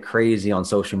about to get crazy on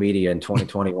social media in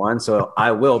 2021. So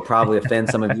I will probably offend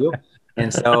some of you.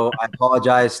 And so I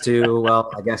apologize to,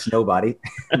 I guess nobody,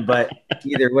 but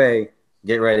either way,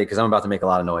 get ready because I'm about to make a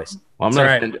lot of noise. Well, I'm not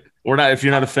offended. We're not. If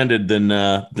you're not offended, then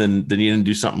you didn't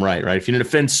do something right. If you didn't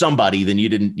offend somebody, then you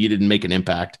didn't make an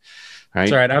impact. Right.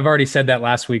 That's all right. I've already said that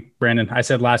last week, Brandon. I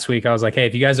said last week, I was like, hey,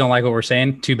 if you guys don't like what we're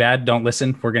saying, too bad. Don't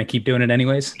listen. We're going to keep doing it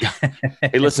anyways.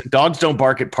 Hey, listen, dogs don't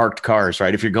bark at parked cars,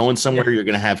 right? If you're going somewhere, you're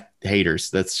going to have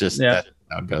haters. That's just that's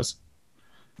how it goes.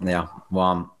 Yeah.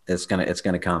 Well, it's going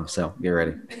to come. So get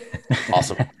ready.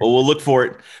 Awesome. Well, we'll look for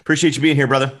it. Appreciate you being here,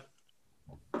 brother.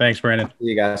 Thanks, Brandon. See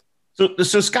you guys.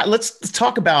 So Scott, let's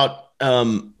talk about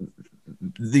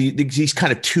these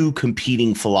kind of two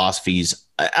competing philosophies.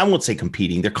 I won't say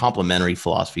competing; they're complementary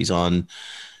philosophies on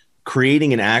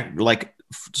creating an act. Like,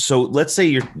 so let's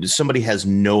say somebody has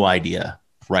no idea,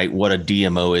 right, what a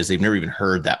DMO is. They've never even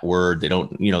heard that word. They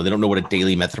don't know what a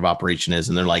daily method of operation is,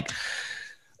 and they're like,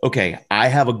 okay, I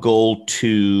have a goal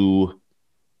to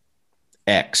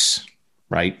X,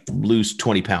 right? Lose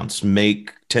 20 pounds,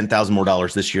 make $10,000 more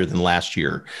this year than last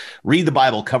year. Read the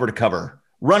Bible cover to cover.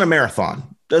 Run a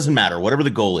marathon. Doesn't matter. Whatever the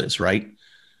goal is, right?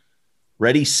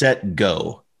 Ready, set,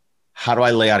 go. How do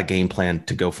I lay out a game plan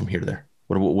to go from here to there?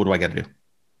 What do I got to do?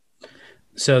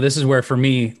 So this is where, for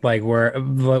me, like where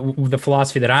the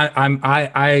philosophy that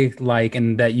I like,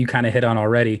 and that you kind of hit on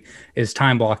already, is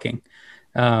time blocking.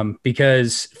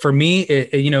 Because for me,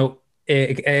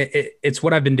 it's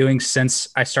what I've been doing since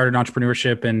I started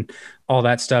entrepreneurship and all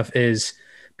that stuff, is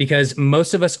because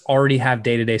most of us already have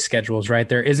day-to-day schedules, right?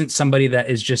 There isn't somebody that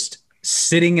is just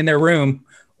sitting in their room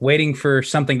waiting for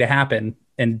something to happen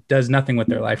and does nothing with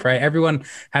their life, right? Everyone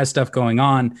has stuff going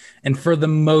on. And for the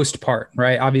most part,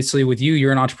 right? Obviously with you,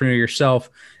 you're an entrepreneur yourself,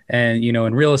 and,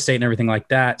 in real estate and everything like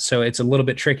that. So it's a little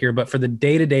bit trickier, but for the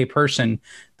day-to-day person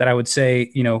that I would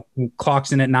say,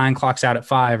 clocks in at 9, clocks out at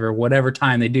 5, or whatever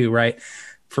time they do, right?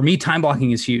 For me, time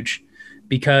blocking is huge,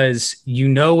 because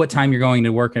what time you're going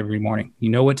to work every morning.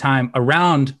 What time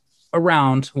around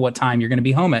what time you're going to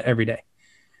be home at every day.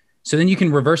 So then you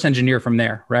can reverse engineer from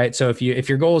there, right? So if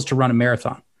your goal is to run a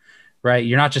marathon, right?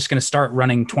 You're not just going to start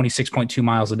running 26.2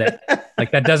 miles a day.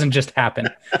 Like, that doesn't just happen,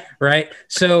 right?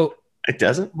 So it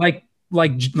doesn't. Like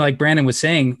Brandon was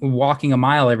saying, walking a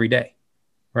mile every day,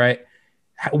 right?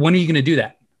 When are you going to do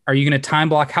that? Are you going to time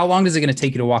block? How long is it going to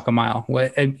take you to walk a mile?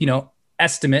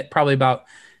 Estimate probably about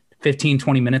 15,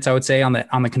 20 minutes, I would say, on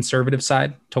the conservative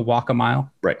side, to walk a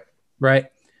mile. Right. Right.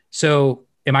 So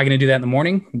am I going to do that in the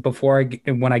morning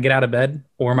when I get out of bed,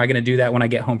 or am I going to do that when I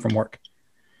get home from work?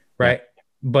 Right. Yeah.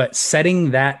 But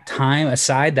setting that time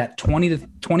aside, that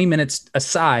 20 minutes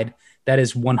aside, that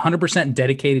is 100%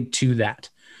 dedicated to that.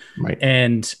 Right.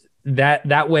 And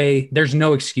that way there's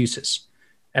no excuses,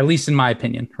 at least in my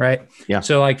opinion. Right. Yeah.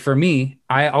 So like for me,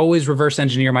 I always reverse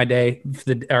engineer my day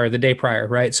the day prior.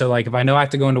 Right. So like if I know I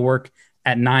have to go into work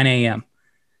at 9 a.m.,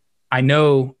 I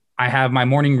know I have my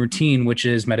morning routine, which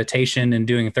is meditation and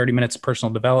doing 30 minutes of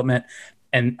personal development,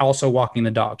 and also walking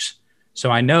the dogs. So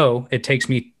I know it takes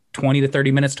me 20 to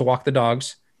 30 minutes to walk the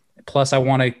dogs. Plus I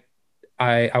want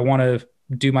to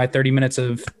do my 30 minutes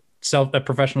of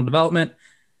professional development.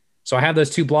 So I have those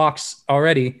 2 blocks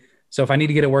already. So if I need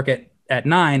to get at work at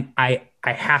 9, I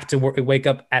have to wake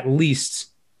up at least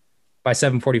by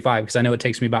 7:45, because I know it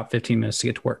takes me about 15 minutes to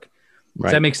get to work. Right.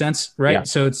 Does that make sense? Right. Yeah.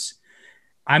 So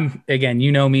again,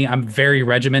 me, I'm very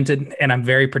regimented, and I'm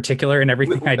very particular in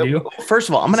everything I do. First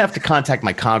of all, I'm going to have to contact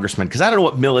my congressman, because I don't know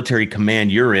what military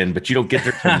command you're in, but you don't get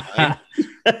there till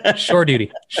 9. Shore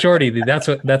duty. That's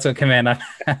what command.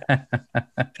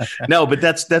 No, but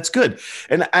that's good.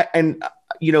 And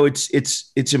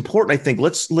it's important. I think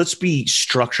let's be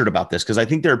structured about this, because I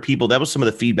think there are people, that was some of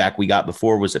the feedback we got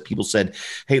before, was that people said,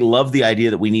 hey, love the idea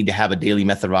that we need to have a daily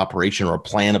method of operation or a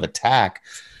plan of attack.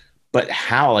 But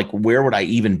how, like, where would I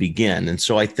even begin? And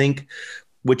so I think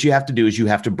what you have to do is you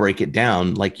have to break it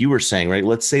down, like you were saying, right?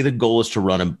 Let's say the goal is to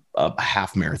run a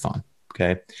half marathon,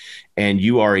 okay? And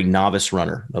you are a novice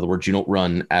runner. In other words, you don't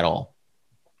run at all.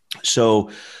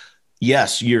 So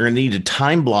yes, you're going to need to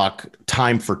time block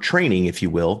time for training, if you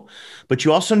will, but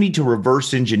you also need to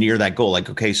reverse engineer that goal. Like,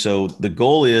 okay, so the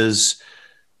goal is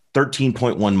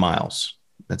 13.1 miles.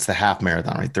 That's the half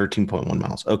marathon, right? 13.1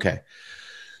 miles. Okay.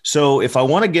 So if I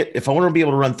want to be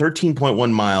able to run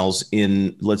 13.1 miles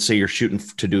in, let's say you're shooting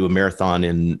to do a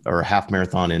marathon or a half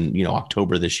marathon in,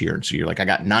 October this year. And so you're like, I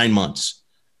got 9 months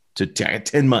I got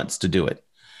 10 months to do it.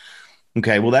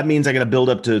 Okay. Well, that means I got to build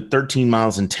up to 13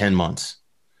 miles in 10 months.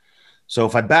 So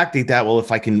if I backdate that, well,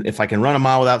 if I can run a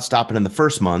mile without stopping in the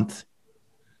first month,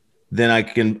 then I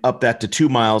can up that to 2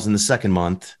 miles in the second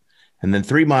month, and then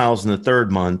 3 miles in the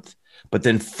third month, but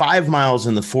then 5 miles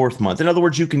in the fourth month. In other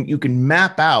words, you can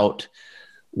map out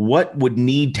what would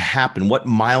need to happen, what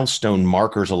milestone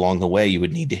markers along the way you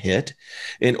would need to hit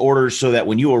in order so that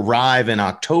when you arrive in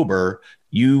October,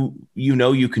 you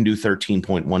can do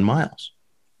 13.1 miles.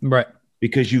 Right.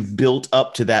 Because you've built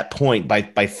up to that point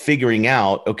by figuring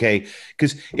out, okay,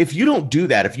 because if you don't do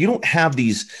that, if you don't have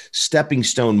these stepping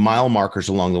stone mile markers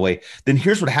along the way, then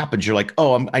here's what happens. You're like,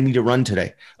 oh, I need to run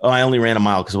today. Oh, I only ran a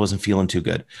mile because I wasn't feeling too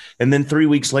good. And then 3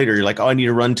 weeks later, you're like, oh, I need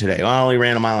to run today. Oh, I only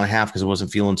ran a mile and a half because I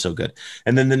wasn't feeling so good.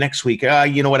 And then the next week,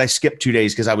 you know what? I skipped 2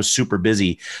 days because I was super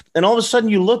busy. And all of a sudden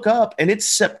you look up and it's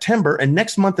September and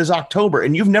next month is October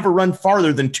and you've never run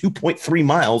farther than 2.3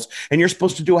 miles and you're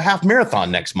supposed to do a half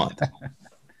marathon next month.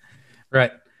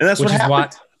 Right. And that's what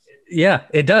happens. Yeah,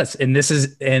 it does. And this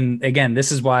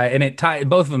is why, and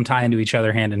both of them tie into each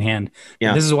other hand in hand.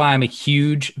 Yeah. This is why I'm a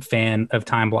huge fan of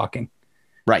time blocking.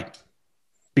 Right.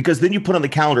 Because then you put on the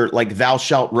calendar, like thou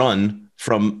shalt run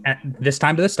from at this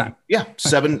time to this time. Yeah.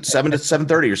 7 to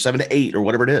 7:30 or 7 to 8 or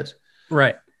whatever it is.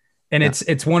 Right. And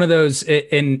it's one of those,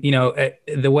 and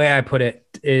the way I put it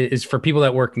is for people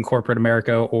that work in corporate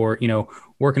America or,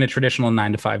 work in a traditional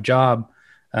 9-to-5 job.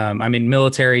 I mean,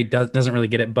 military doesn't really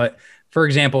get it, but for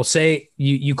example, say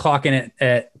you clock in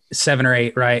at 7 or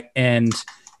 8, right? And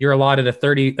you're allotted a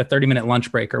 30-minute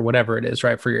lunch break or whatever it is,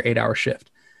 right? For your 8-hour shift.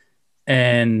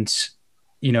 And,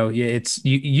 it's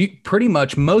you pretty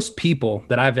much most people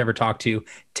that I've ever talked to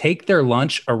take their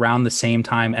lunch around the same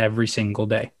time every single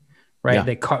day, right? Yeah.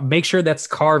 They make sure that's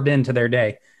carved into their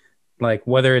day. Like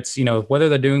whether it's, whether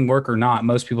they're doing work or not,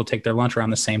 most people take their lunch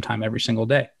around the same time every single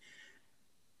day.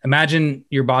 Imagine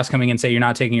your boss coming in and say, you're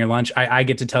not taking your lunch. I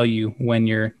get to tell you when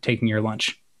you're taking your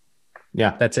lunch.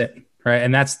 Yeah. That's it. Right.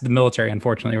 And that's the military,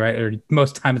 unfortunately, right? Or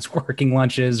most time it's working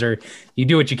lunches or you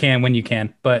do what you can when you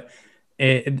can. But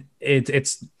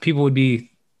it's people would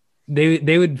be,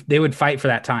 they would fight for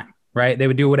that time, right? They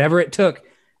would do whatever it took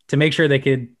to make sure they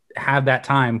could have that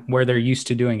time where they're used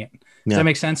to doing it. Does that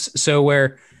make sense? So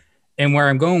where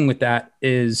I'm going with that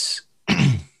is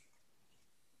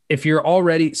if you're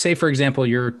already, say, for example,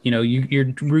 your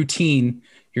routine,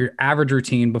 your average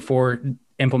routine before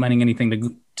implementing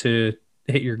anything to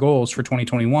hit your goals for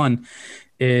 2021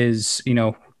 is,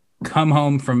 come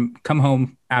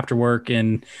home after work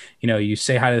and, you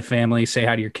say hi to the family, say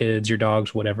hi to your kids, your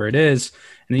dogs, whatever it is.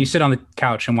 And then you sit on the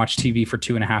couch and watch TV for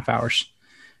 2.5 hours,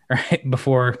 right?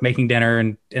 Before making dinner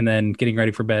and then getting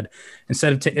ready for bed.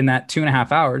 Instead of in that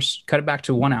 2.5 hours, cut it back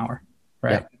to 1 hour,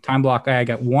 right? Yeah. Time block. I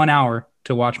got 1 hour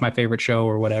to watch my favorite show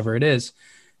or whatever it is.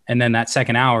 And then that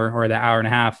second hour or that hour and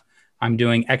a half, I'm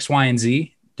doing X, Y, and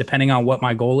Z, depending on what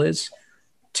my goal is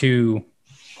to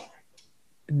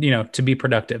be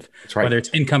productive, right. Whether it's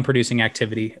income producing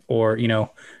activity or,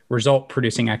 result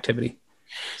producing activity.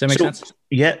 Does that make sense?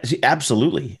 Yeah,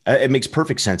 absolutely. It makes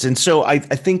perfect sense. And so I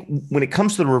think when it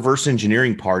comes to the reverse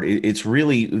engineering part, it's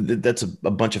really, that's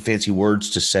a bunch of fancy words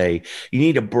to say. You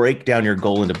need to break down your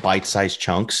goal into bite-sized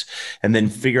chunks and then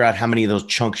figure out how many of those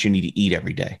chunks you need to eat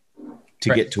every day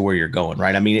to get to where you're going,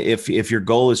 right? I mean, if your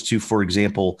goal is to, for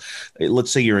example,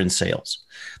 let's say you're in sales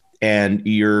and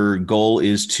your goal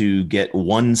is to get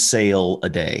 1 sale a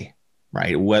day,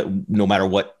 right? No matter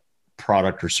what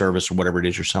product or service or whatever it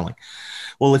is you're selling.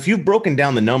 Well, if you've broken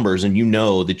down the numbers and you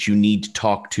know that you need to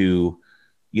talk to,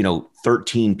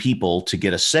 13 people to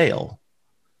get a sale,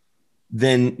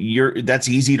 then that's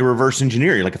easy to reverse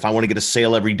engineer. You're like, if I want to get a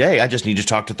sale every day, I just need to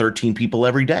talk to 13 people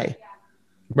every day.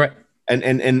 Right.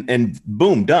 And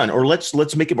boom, done. Or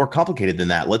let's make it more complicated than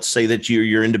that. Let's say that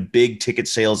you're into big ticket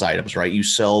sales items, right? You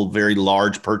sell very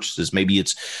large purchases. Maybe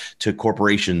it's to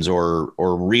corporations or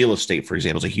real estate, for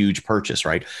example, is a huge purchase,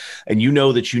 right? And you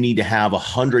know that you need to have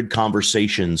 100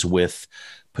 conversations with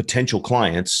potential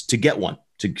clients to get one,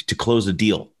 to close a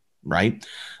deal, right?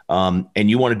 And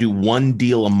you want to do 1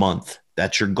 deal a month.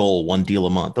 That's your goal, 1 deal a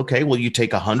month. Okay, well, you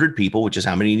take 100 people, which is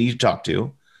how many you need to talk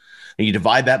to. And you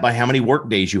divide that by how many work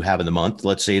days you have in the month.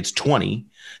 Let's say it's 20.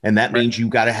 And that means you've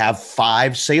got to have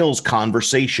 5 sales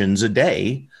conversations a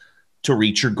day to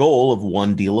reach your goal of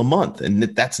 1 deal a month. And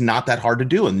that's not that hard to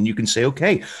do. And then you can say,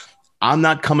 okay, I'm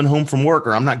not coming home from work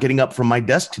or I'm not getting up from my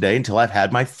desk today until I've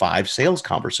had my 5 sales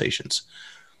conversations.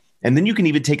 And then you can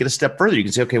even take it a step further. You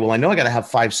can say, okay, well, I know I got to have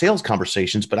 5 sales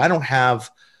conversations, but I don't have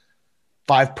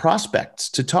 5 prospects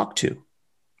to talk to.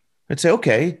 I'd say,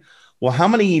 okay, well, how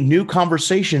many new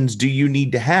conversations do you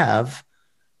need to have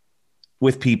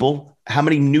with people? How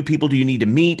many new people do you need to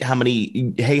meet? How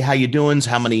many, hey, how you doing?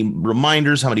 How many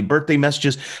reminders? How many birthday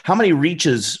messages? How many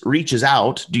reaches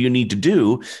out do you need to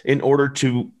do in order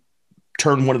to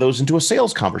turn one of those into a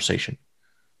sales conversation?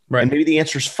 Right. And maybe the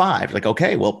answer is 5. Like,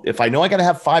 okay, well, if I know I got to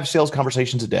have 5 sales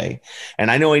conversations a day,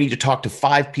 and I know I need to talk to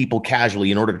 5 people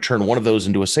casually in order to turn one of those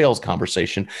into a sales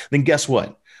conversation, then guess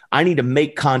what? I need to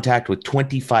make contact with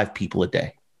 25 people a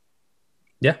day.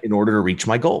 Yeah. In order to reach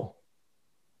my goal.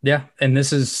 Yeah. And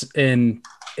this is and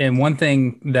one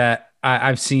thing that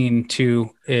I've seen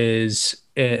too is,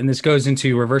 and this goes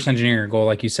into reverse engineering goal,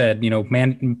 like you said,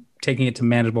 taking it to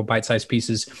manageable bite-sized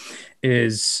pieces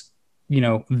is,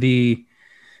 the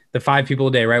 5 people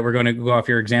a day, right? We're going to go off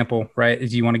your example, right?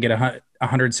 Is you want to get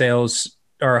 100 sales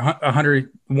or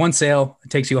 1 sale, it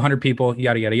takes you 100 people,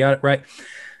 yada, yada, yada, right?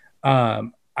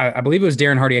 I believe it was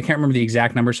Darren Hardy. I can't remember the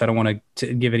exact number, so I don't want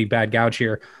to give any bad gouge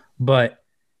here. But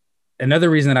another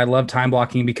reason that I love time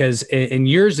blocking, because in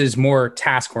yours is more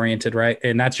task oriented, right?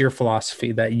 And that's your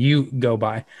philosophy that you go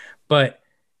by. But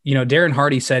Darren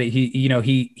Hardy said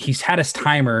he's had his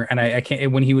timer, and I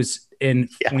can't when he was when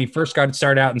he first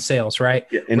started out in sales, right?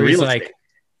 Yeah, in real estate.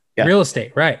 Real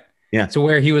estate, right? Yeah. So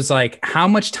where he was like, how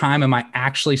much time am I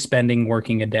actually spending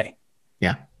working a day?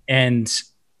 Yeah. And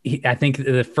I think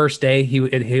the first day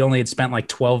he only had spent like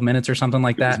 12 minutes or something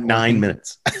like that. 9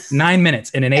 minutes. 9 minutes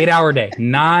in an 8-hour day.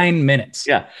 9 minutes.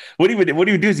 Yeah. What he would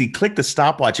do is he clicked the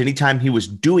stopwatch anytime he was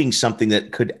doing something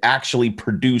that could actually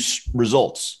produce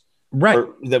results. Right.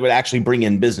 Or that would actually bring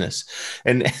in business.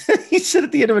 And he said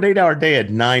at the end of an 8-hour day at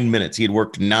 9 minutes, he had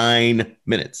worked 9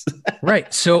 minutes.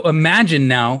 Right. So imagine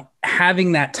now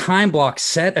having that time block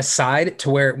set aside to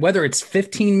where, whether it's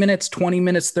 15 minutes, 20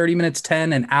 minutes, 30 minutes,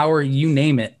 10, an hour, you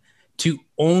name it, to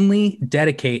only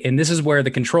dedicate. And this is where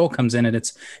the control comes in. And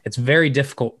it's very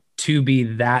difficult to be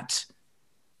that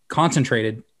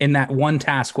concentrated in that one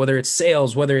task, whether it's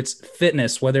sales, whether it's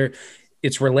fitness, whether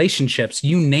it's relationships,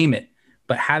 you name it.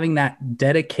 But having that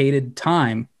dedicated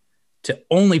time to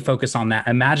only focus on that,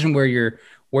 imagine what your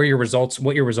results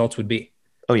would be.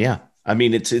 Oh yeah. I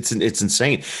mean, it's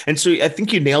insane. And so I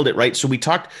think you nailed it, right? So we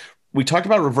talked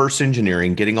about reverse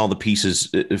engineering, getting all the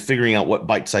pieces, figuring out what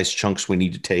bite-sized chunks we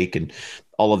need to take and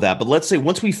all of that. But let's say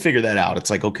once we figure that out, it's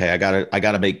like, okay, I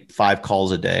gotta make 5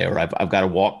 calls a day, or I've got to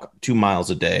walk 2 miles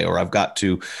a day, or I've got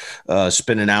to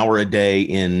spend an hour a day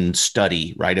in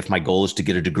study, right? If my goal is to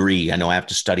get a degree, I know I have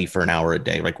to study for an hour a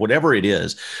day, like whatever it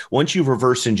is. Once you've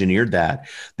reverse engineered that,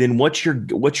 then what's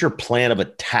your plan of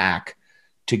attack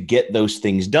to get those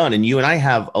things done? And you and I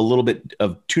have a little bit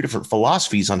of 2 different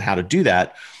philosophies on how to do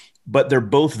that, but they're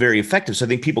both very effective. So I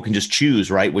think people can just choose,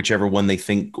 right, whichever one they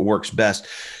think works best.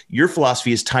 Your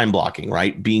philosophy is time blocking,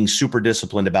 right? Being super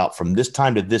disciplined about from this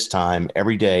time to this time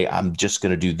every day, I'm just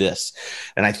going to do this.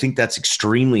 And I think that's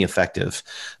extremely effective.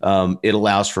 It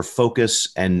allows for focus,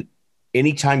 and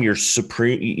anytime you're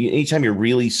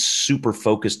really super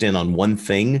focused in on one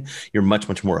thing, you're much,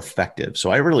 much more effective. So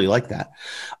I really like that.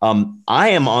 I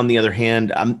am, on the other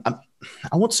hand,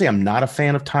 I won't say I'm not a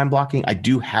fan of time blocking. I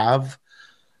do have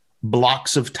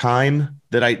blocks of time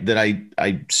that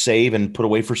I save and put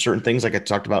away for certain things. Like I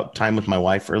talked about time with my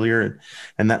wife earlier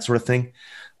and that sort of thing.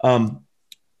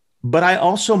 But I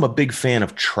also am a big fan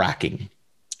of tracking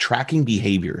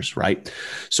behaviors, right?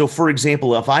 So for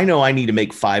example, if I know I need to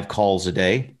make 5 calls a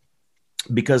day,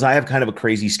 because I have kind of a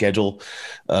crazy schedule,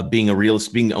 being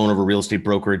the owner of a real estate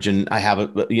brokerage, and I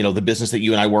have the business that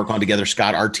you and I work on together,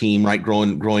 Scott, our team, right,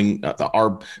 growing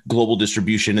our global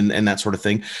distribution and that sort of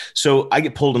thing. So I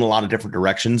get pulled in a lot of different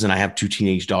directions, and I have 2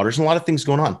 teenage daughters and a lot of things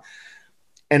going on.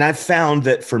 And I've found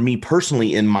that for me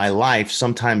personally in my life,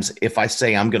 sometimes if I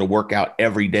say I'm going to work out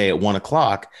every day at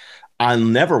 1:00, I'll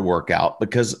never work out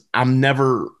because I'm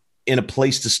never in a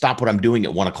place to stop what I'm doing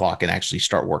at 1:00 and actually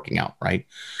start working out. Right.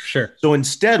 Sure. So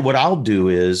instead, what I'll do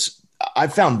is I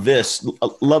found this.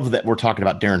 Love that we're talking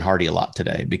about Darren Hardy a lot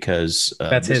today, because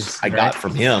I got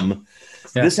from him.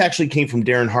 Yeah. This actually came from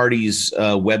Darren Hardy's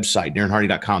website,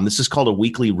 darrenhardy.com. This is called a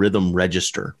weekly rhythm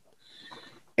register.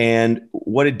 And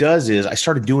what it does is, I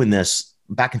started doing this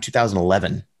back in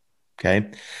 2011.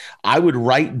 Okay. I would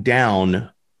write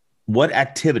down what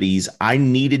activities I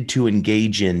needed to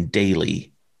engage in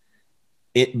daily,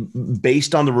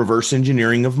 based on the reverse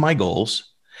engineering of my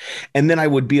goals. And then I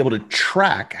would be able to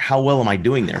track how well am I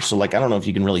doing there. So like, I don't know if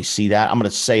you can really see that. I'm going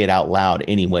to say it out loud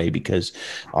anyway, because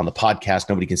on the podcast,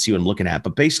 nobody can see what I'm looking at.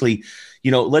 But basically,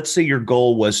 let's say your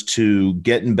goal was to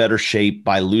get in better shape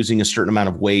by losing a certain amount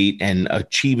of weight and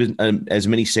achieve as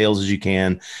many sales as you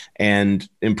can, and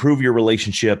improve your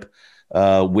relationship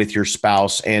with your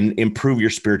spouse and improve your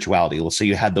spirituality. Let's say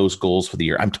you had those goals for the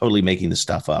year. I'm totally making this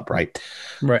stuff up. Right.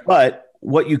 Right. But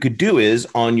what you could do is,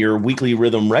 on your weekly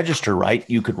rhythm register, right,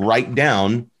 you could write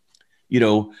down,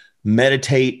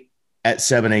 meditate at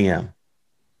 7 a.m.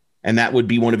 And that would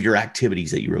be one of your activities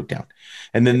that you wrote down.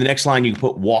 And then the next line, you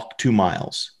put walk 2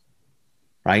 miles,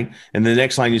 right? And the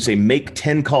next line, you say make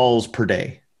 10 calls per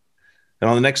day. And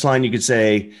on the next line, you could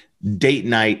say date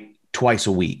night twice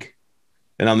a week.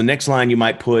 And on the next line, you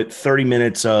might put 30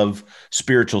 minutes of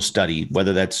spiritual study,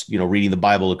 whether that's, reading the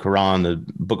Bible, the Quran, the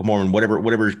Book of Mormon,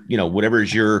 whatever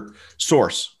is your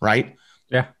source, right?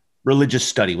 Yeah. Religious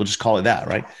study. We'll just call it that,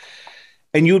 right?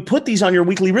 And you would put these on your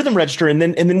weekly rhythm register. And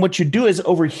then what you do is,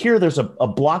 over here, there's a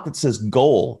block that says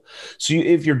goal. So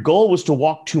if your goal was to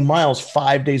walk 2 miles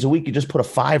 5 days a week, you just put a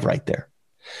 5 right there.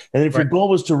 And then if your goal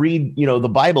was to read, the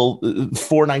Bible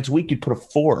 4 nights a week, you'd put a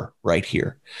 4 right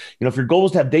here. If your goal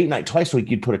was to have date night twice a week,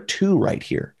 you'd put a 2 right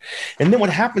here. And then what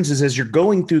happens is, as you're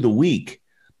going through the week,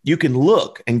 you can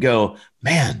look and go,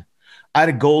 man, I had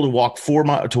a goal to walk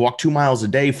 2 miles a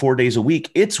day, 4 days a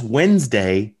week. It's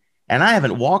Wednesday and I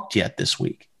haven't walked yet this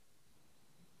week.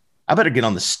 I better get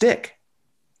on the stick.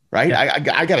 Right. Yeah.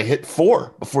 I got to hit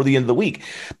 4 before the end of the week.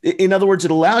 In other words,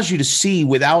 it allows you to see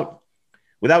without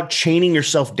chaining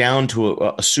yourself down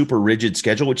to a super rigid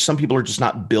schedule, which some people are just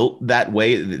not built that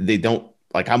way. They don't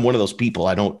like, I'm one of those people.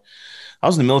 I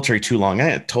was in the military too long.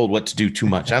 I got told what to do too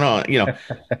much. I don't,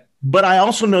 but I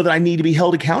also know that I need to be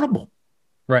held accountable.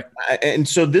 Right. And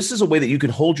so this is a way that you can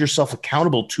hold yourself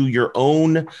accountable to your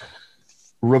own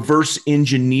reverse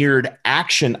engineered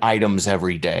action items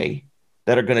every day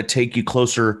that are going to take you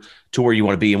closer to where you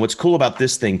want to be. And what's cool about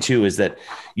this thing too, is that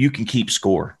you can keep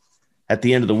score at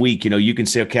the end of the week. You can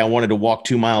say, okay, I wanted to walk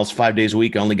 2 miles 5 days a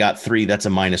week. I only got 3. That's a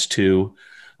 -2.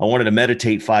 I wanted to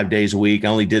meditate 5 days a week. I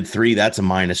only did 3. That's a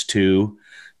 -2.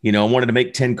 I wanted to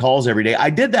make 10 calls every day. I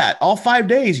did that all 5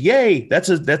 days. Yay. That's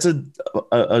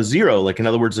a 0. Like, in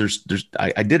other words,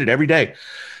 I did it every day.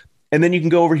 And then you can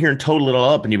go over here and total it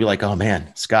all up and you'll be like, oh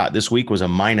man, Scott, this week was a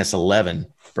 -11,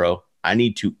 bro. I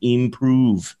need to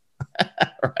improve.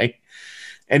 Right.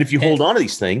 And if you hold on to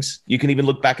these things, you can even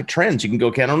look back at trends. You can go,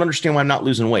 okay, I don't understand why I'm not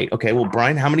losing weight. Okay, well,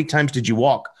 Brian, how many times did you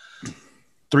walk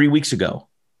 3 weeks ago?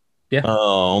 Yeah.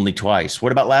 Oh, only twice.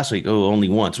 What about last week? Oh, only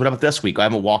once. What about this week? I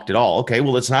haven't walked at all. Okay,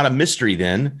 well, it's not a mystery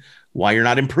then why you're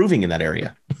not improving in that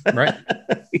area. Right.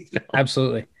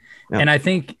 Absolutely. Yeah. And I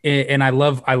think, and I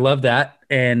love that.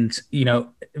 And,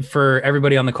 for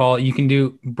everybody on the call, you can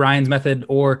do Brian's method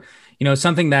or,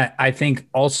 something that I think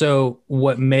also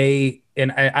what may,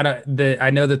 and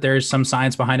I know that there's some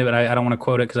science behind it, but I don't want to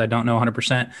quote it because I don't know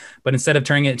 100%, but instead of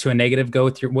turning it to a negative, go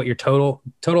with what your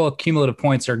total cumulative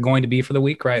points are going to be for the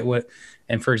week. Right.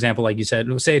 And for example, like you said,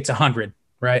 we'll say it's 100,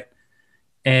 right?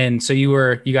 And so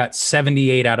you got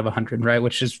 78 out of 100, right?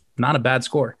 Which is not a bad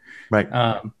score. Right.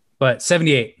 But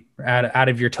 78 out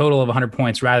of your total of 100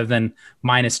 points rather than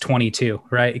 -22,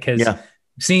 right? Because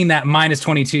seeing that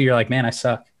 -22, you're like, man, I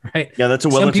suck, right? Yeah, that's a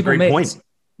great point.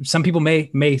 Some people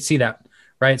may see that,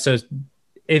 right? So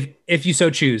if you so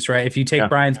choose, right? If you take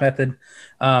Brian's method,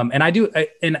 and I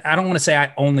don't want to say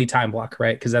I only time block,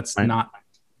 right? Because that's right. not,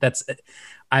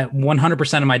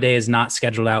 100% of my day is not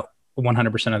scheduled out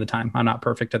 100% of the time. I'm not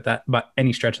perfect at that, but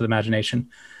any stretch of the imagination.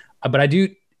 But I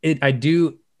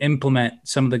do implement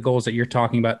some of the goals that you're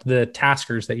talking about, the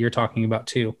taskers that you're talking about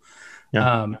too.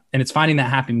 Yeah. And it's finding that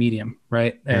happy medium.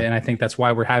 Right. Yeah. And I think that's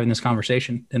why we're having this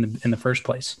conversation in the first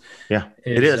place. Yeah,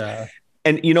 it is.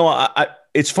 And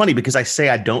it's funny because I say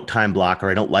I don't time block or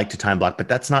I don't like to time block, but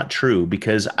that's not true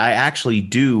because I actually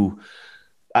do.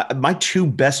 My two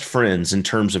best friends in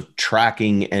terms of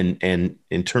tracking and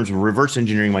in terms of reverse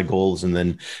engineering my goals and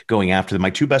then going after them, my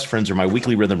two best friends are my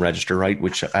weekly rhythm register, right?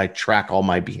 Which I track all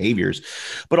my behaviors,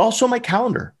 but also my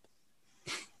calendar.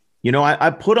 I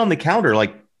put on the calendar,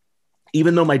 like,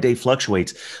 even though my day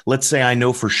fluctuates, let's say I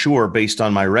know for sure based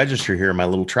on my register here, my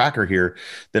little tracker here,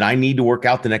 that I need to work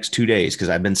out the next 2 days because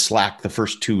I've been slack the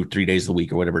first 2 or 3 days of the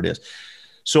week or whatever it is.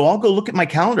 So I'll go look at my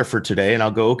calendar for today and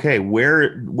I'll go, okay,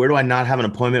 where do I not have an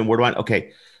appointment?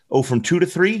 From 2 to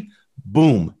 3,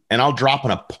 boom. And I'll drop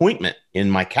an appointment in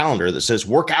my calendar that says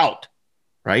work out,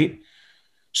 right?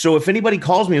 So if anybody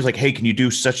calls me, it's like, hey, can you do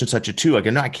such and such a 2? I go,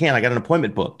 no, I can't. I got an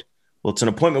appointment booked. Well, it's an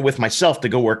appointment with myself to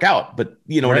go work out, but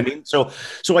you know what I mean? So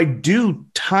I do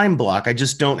time block. I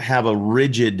just don't have a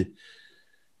rigid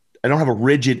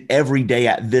every day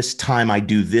at this time I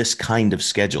do this kind of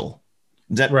schedule.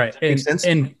 Does that make sense?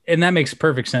 And that makes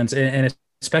perfect sense. And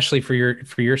especially for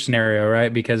your scenario,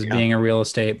 right? Because being a real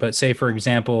estate, but say for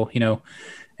example,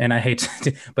 and I hate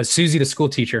to, but Susie, the school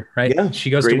teacher, right? Yeah, she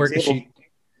goes to work. Example.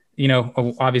 She,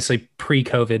 obviously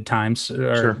pre-COVID times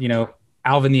or, sure.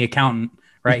 Alvin, the accountant,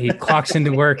 right? He clocks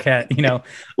into work at, at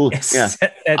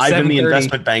Ivan, the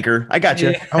investment banker. I got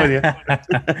you. I'm with you.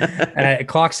 It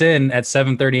clocks in at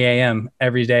 7:30 a.m.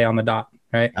 every day on the dot,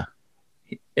 right? Yeah.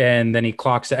 And then he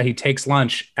takes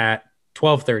lunch at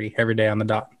 12:30 every day on the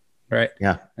dot, right?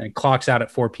 Yeah. And he clocks out at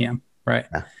 4 p.m., right?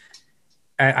 Yeah.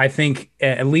 I think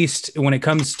at least when it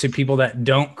comes to people that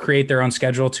don't create their own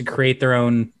schedule to create their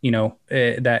own,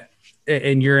 that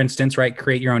in your instance, right,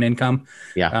 create your own income.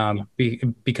 Yeah.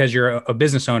 Because you're a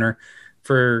business owner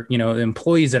for, the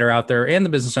employees that are out there and the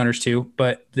business owners too,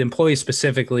 but the employees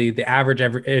specifically, the average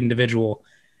individual,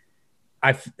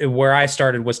 where I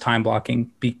started was time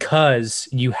blocking because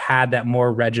you had that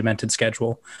more regimented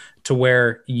schedule to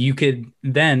where you could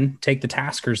then take the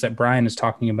taskers that Brian is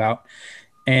talking about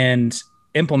and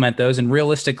implement those and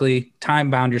realistically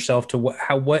time bound yourself to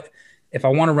what if I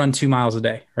want to run 2 miles a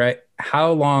day, right?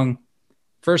 How long?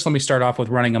 First, let me start off with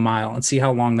running a mile and see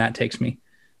how long that takes me.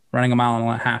 Running a mile and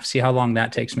a half, see how long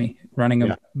that takes me. Running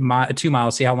 2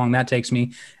 miles, see how long that takes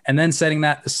me. And then setting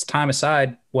that time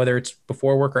aside, whether it's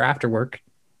before work or after work.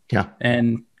 Yeah.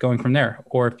 And going from there.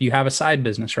 Or if you have a side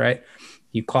business, right?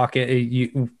 You clock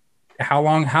it. How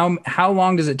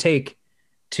long does it take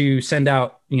to send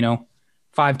out,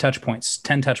 5 touch points,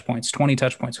 10 touch points, 20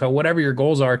 touch points, so whatever your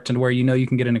goals are, to where you know you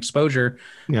can get an exposure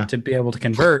to be able to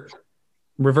convert,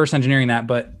 reverse engineering that,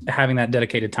 but having that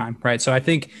dedicated time, right? So I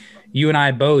think you and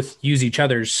I both use each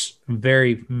other's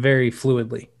very, very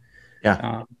fluidly.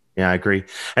 Yeah. I agree.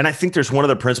 And I think there's one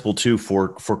other principle too for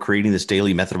creating this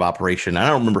daily method of operation. I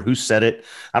don't remember who said it.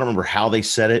 I don't remember how they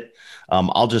said it.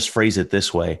 I'll just phrase it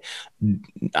this way.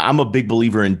 I'm a big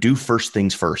believer in do first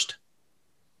things first.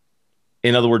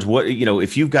 In other words,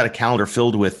 if you've got a calendar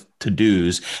filled with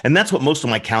to-dos, and that's what most of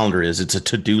my calendar is, it's a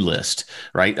to-do list,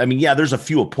 right? I mean, yeah, there's a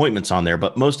few appointments on there,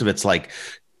 but most of it's like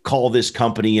call this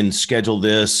company and schedule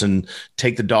this and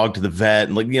take the dog to the vet.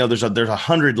 And there's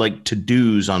 100 like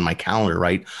to-dos on my calendar,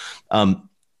 right?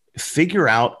 Figure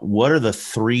out what are the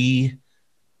 3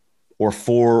 or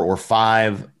 4 or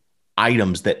 5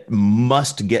 items that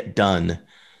must get done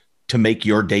to make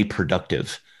your day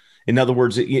productive. In other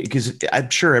words, because I'm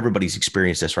sure everybody's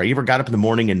experienced this, right? You ever got up in the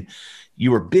morning and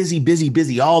you were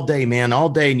busy all day, man, all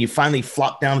day. And you finally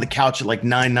flop down to the couch at like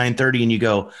 9:30 and you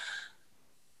go,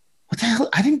 what the hell?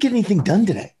 I didn't get anything done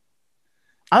today.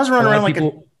 I was running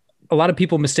around a lot of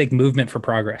people mistake movement for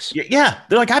progress. Yeah.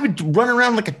 They're like, I've been running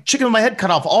around like a chicken with my head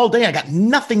cut off all day. I got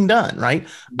nothing done, right?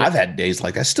 Yeah. I've had days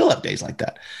like that. I still have days like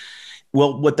that.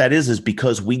 Well, what that is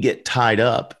because we get tied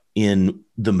up in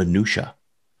the minutia.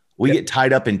 We get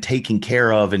tied up in taking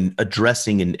care of and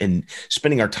addressing and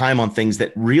spending our time on things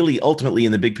that really ultimately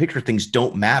in the big picture things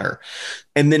don't matter.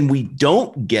 And then we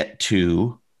don't get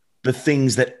to the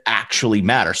things that actually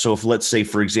matter. So if, let's say,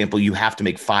 for example, you have to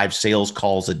make 5 sales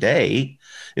calls a day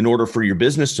in order for your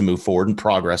business to move forward and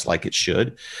progress like it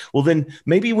should, well, then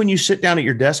maybe when you sit down at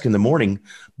your desk in the morning,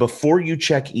 before you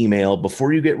check email,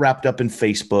 before you get wrapped up in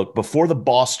Facebook, before the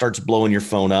boss starts blowing your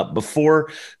phone up,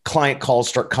 before client calls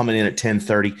start coming in at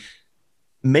 10:30,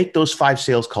 make those 5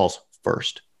 sales calls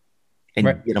first and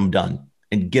get them done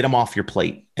and get them off your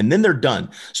plate. And then they're done.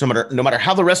 So no matter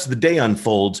how the rest of the day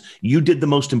unfolds, you did the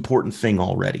most important thing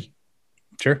already.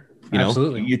 Sure.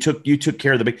 Absolutely. You took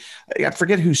care of the big, I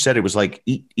forget who said it was like,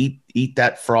 eat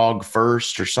that frog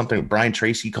first or something. Brian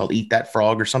Tracy called eat that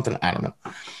frog or something. I don't know.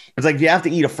 It's like, if you have to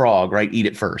eat a frog, right? Eat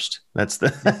it first. That's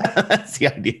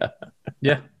the idea.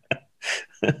 Yeah.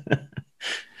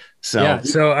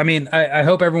 So I mean, I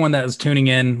hope everyone that is tuning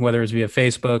in, whether it's via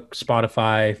Facebook,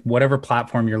 Spotify, whatever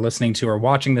platform you're listening to or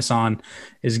watching this on,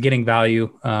 is getting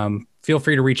value. Feel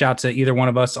free to reach out to either one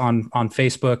of us on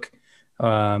Facebook,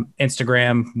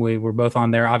 Instagram. We're both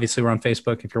on there. Obviously, we're on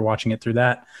Facebook if you're watching it through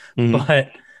that.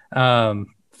 Mm-hmm. But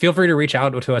feel free to reach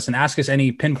out to us and ask us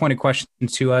any pinpointed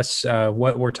questions to us,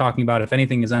 what we're talking about, if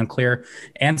anything is unclear,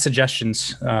 and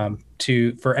suggestions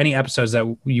for any episodes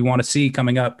that you want to see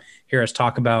coming up, hear us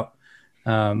talk about.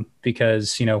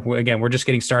 Because, again, we're just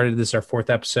getting started. This is our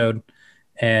 4th episode,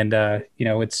 and I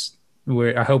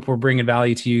hope we're bringing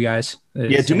value to you guys.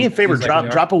 Do me a favor,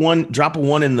 drop a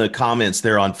one in the comments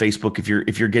there on Facebook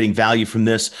if you're getting value from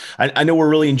this. I know we're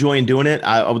really enjoying doing it.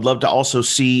 I would love to also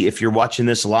see if you're watching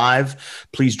this live,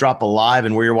 please drop a live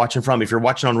and where you're watching from. If you're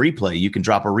watching on replay, you can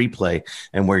drop a replay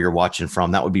and where you're watching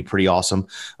from. That would be pretty awesome.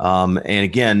 And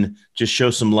again, just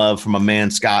show some love from my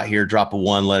man Scott here. Drop a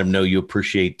 1, let him know you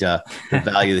appreciate the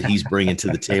value that he's bringing to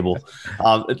the table.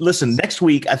 Listen, next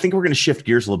week, I think we're going to shift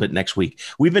gears a little bit next week.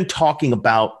 We've been talking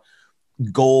about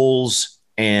goals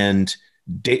and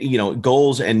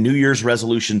goals and New Year's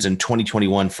resolutions in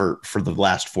 2021 for the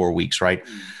last 4 weeks, right?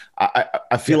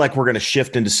 I feel like we're going to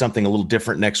shift into something a little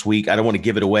different next week. I don't want to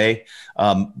give it away,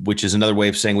 which is another way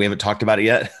of saying we haven't talked about it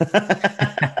yet.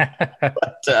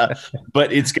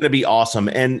 but it's going to be awesome.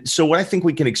 And so what I think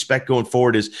we can expect going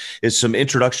forward is some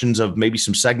introductions of maybe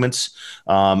some segments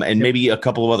and maybe a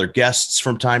couple of other guests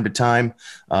from time to time,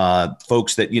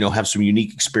 folks that, have some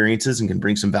unique experiences and can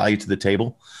bring some value to the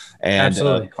table. And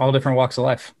absolutely. All different walks of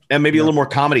life. And maybe a little more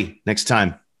comedy next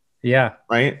time. Yeah.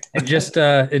 Right. And just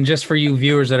for you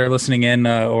viewers that are listening in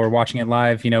or watching it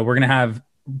live, we're going to have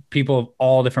people of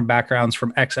all different backgrounds,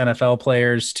 from ex-NFL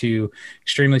players to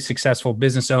extremely successful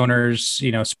business owners,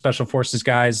 special forces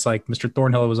guys like Mr.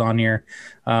 Thornhill was on here,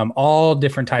 all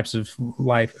different types of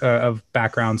life of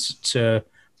backgrounds to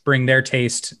bring their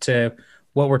taste to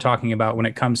what we're talking about when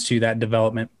it comes to that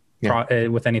development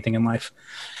with anything in life.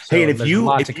 So hey,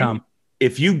 and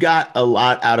if you got a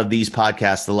lot out of these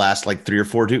podcasts, the last like 3 or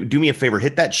 4, do me a favor,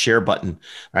 hit that share button,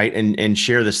 right? And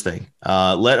share this thing.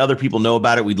 Let other people know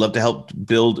about it. We'd love to help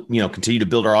build, continue to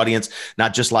build our audience,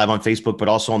 not just live on Facebook, but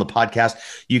also on the podcast.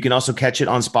 You can also catch it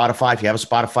on Spotify. If you have a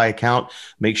Spotify account,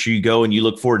 make sure you go and you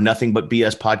look for Nothing But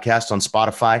BS Podcast on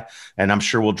Spotify. And I'm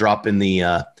sure we'll drop in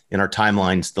the in our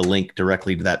timelines the link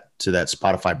directly to that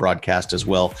Spotify broadcast as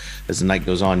well. As the night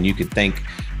goes on, you could thank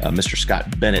Mr.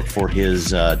 Scott Bennett for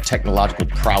his technological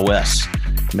prowess,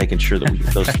 making sure that we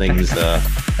get those things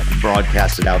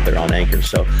broadcasted out there on Anchor.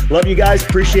 So love you guys.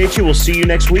 Appreciate you. We'll see you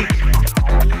next week.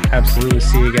 Absolutely.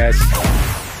 See you guys.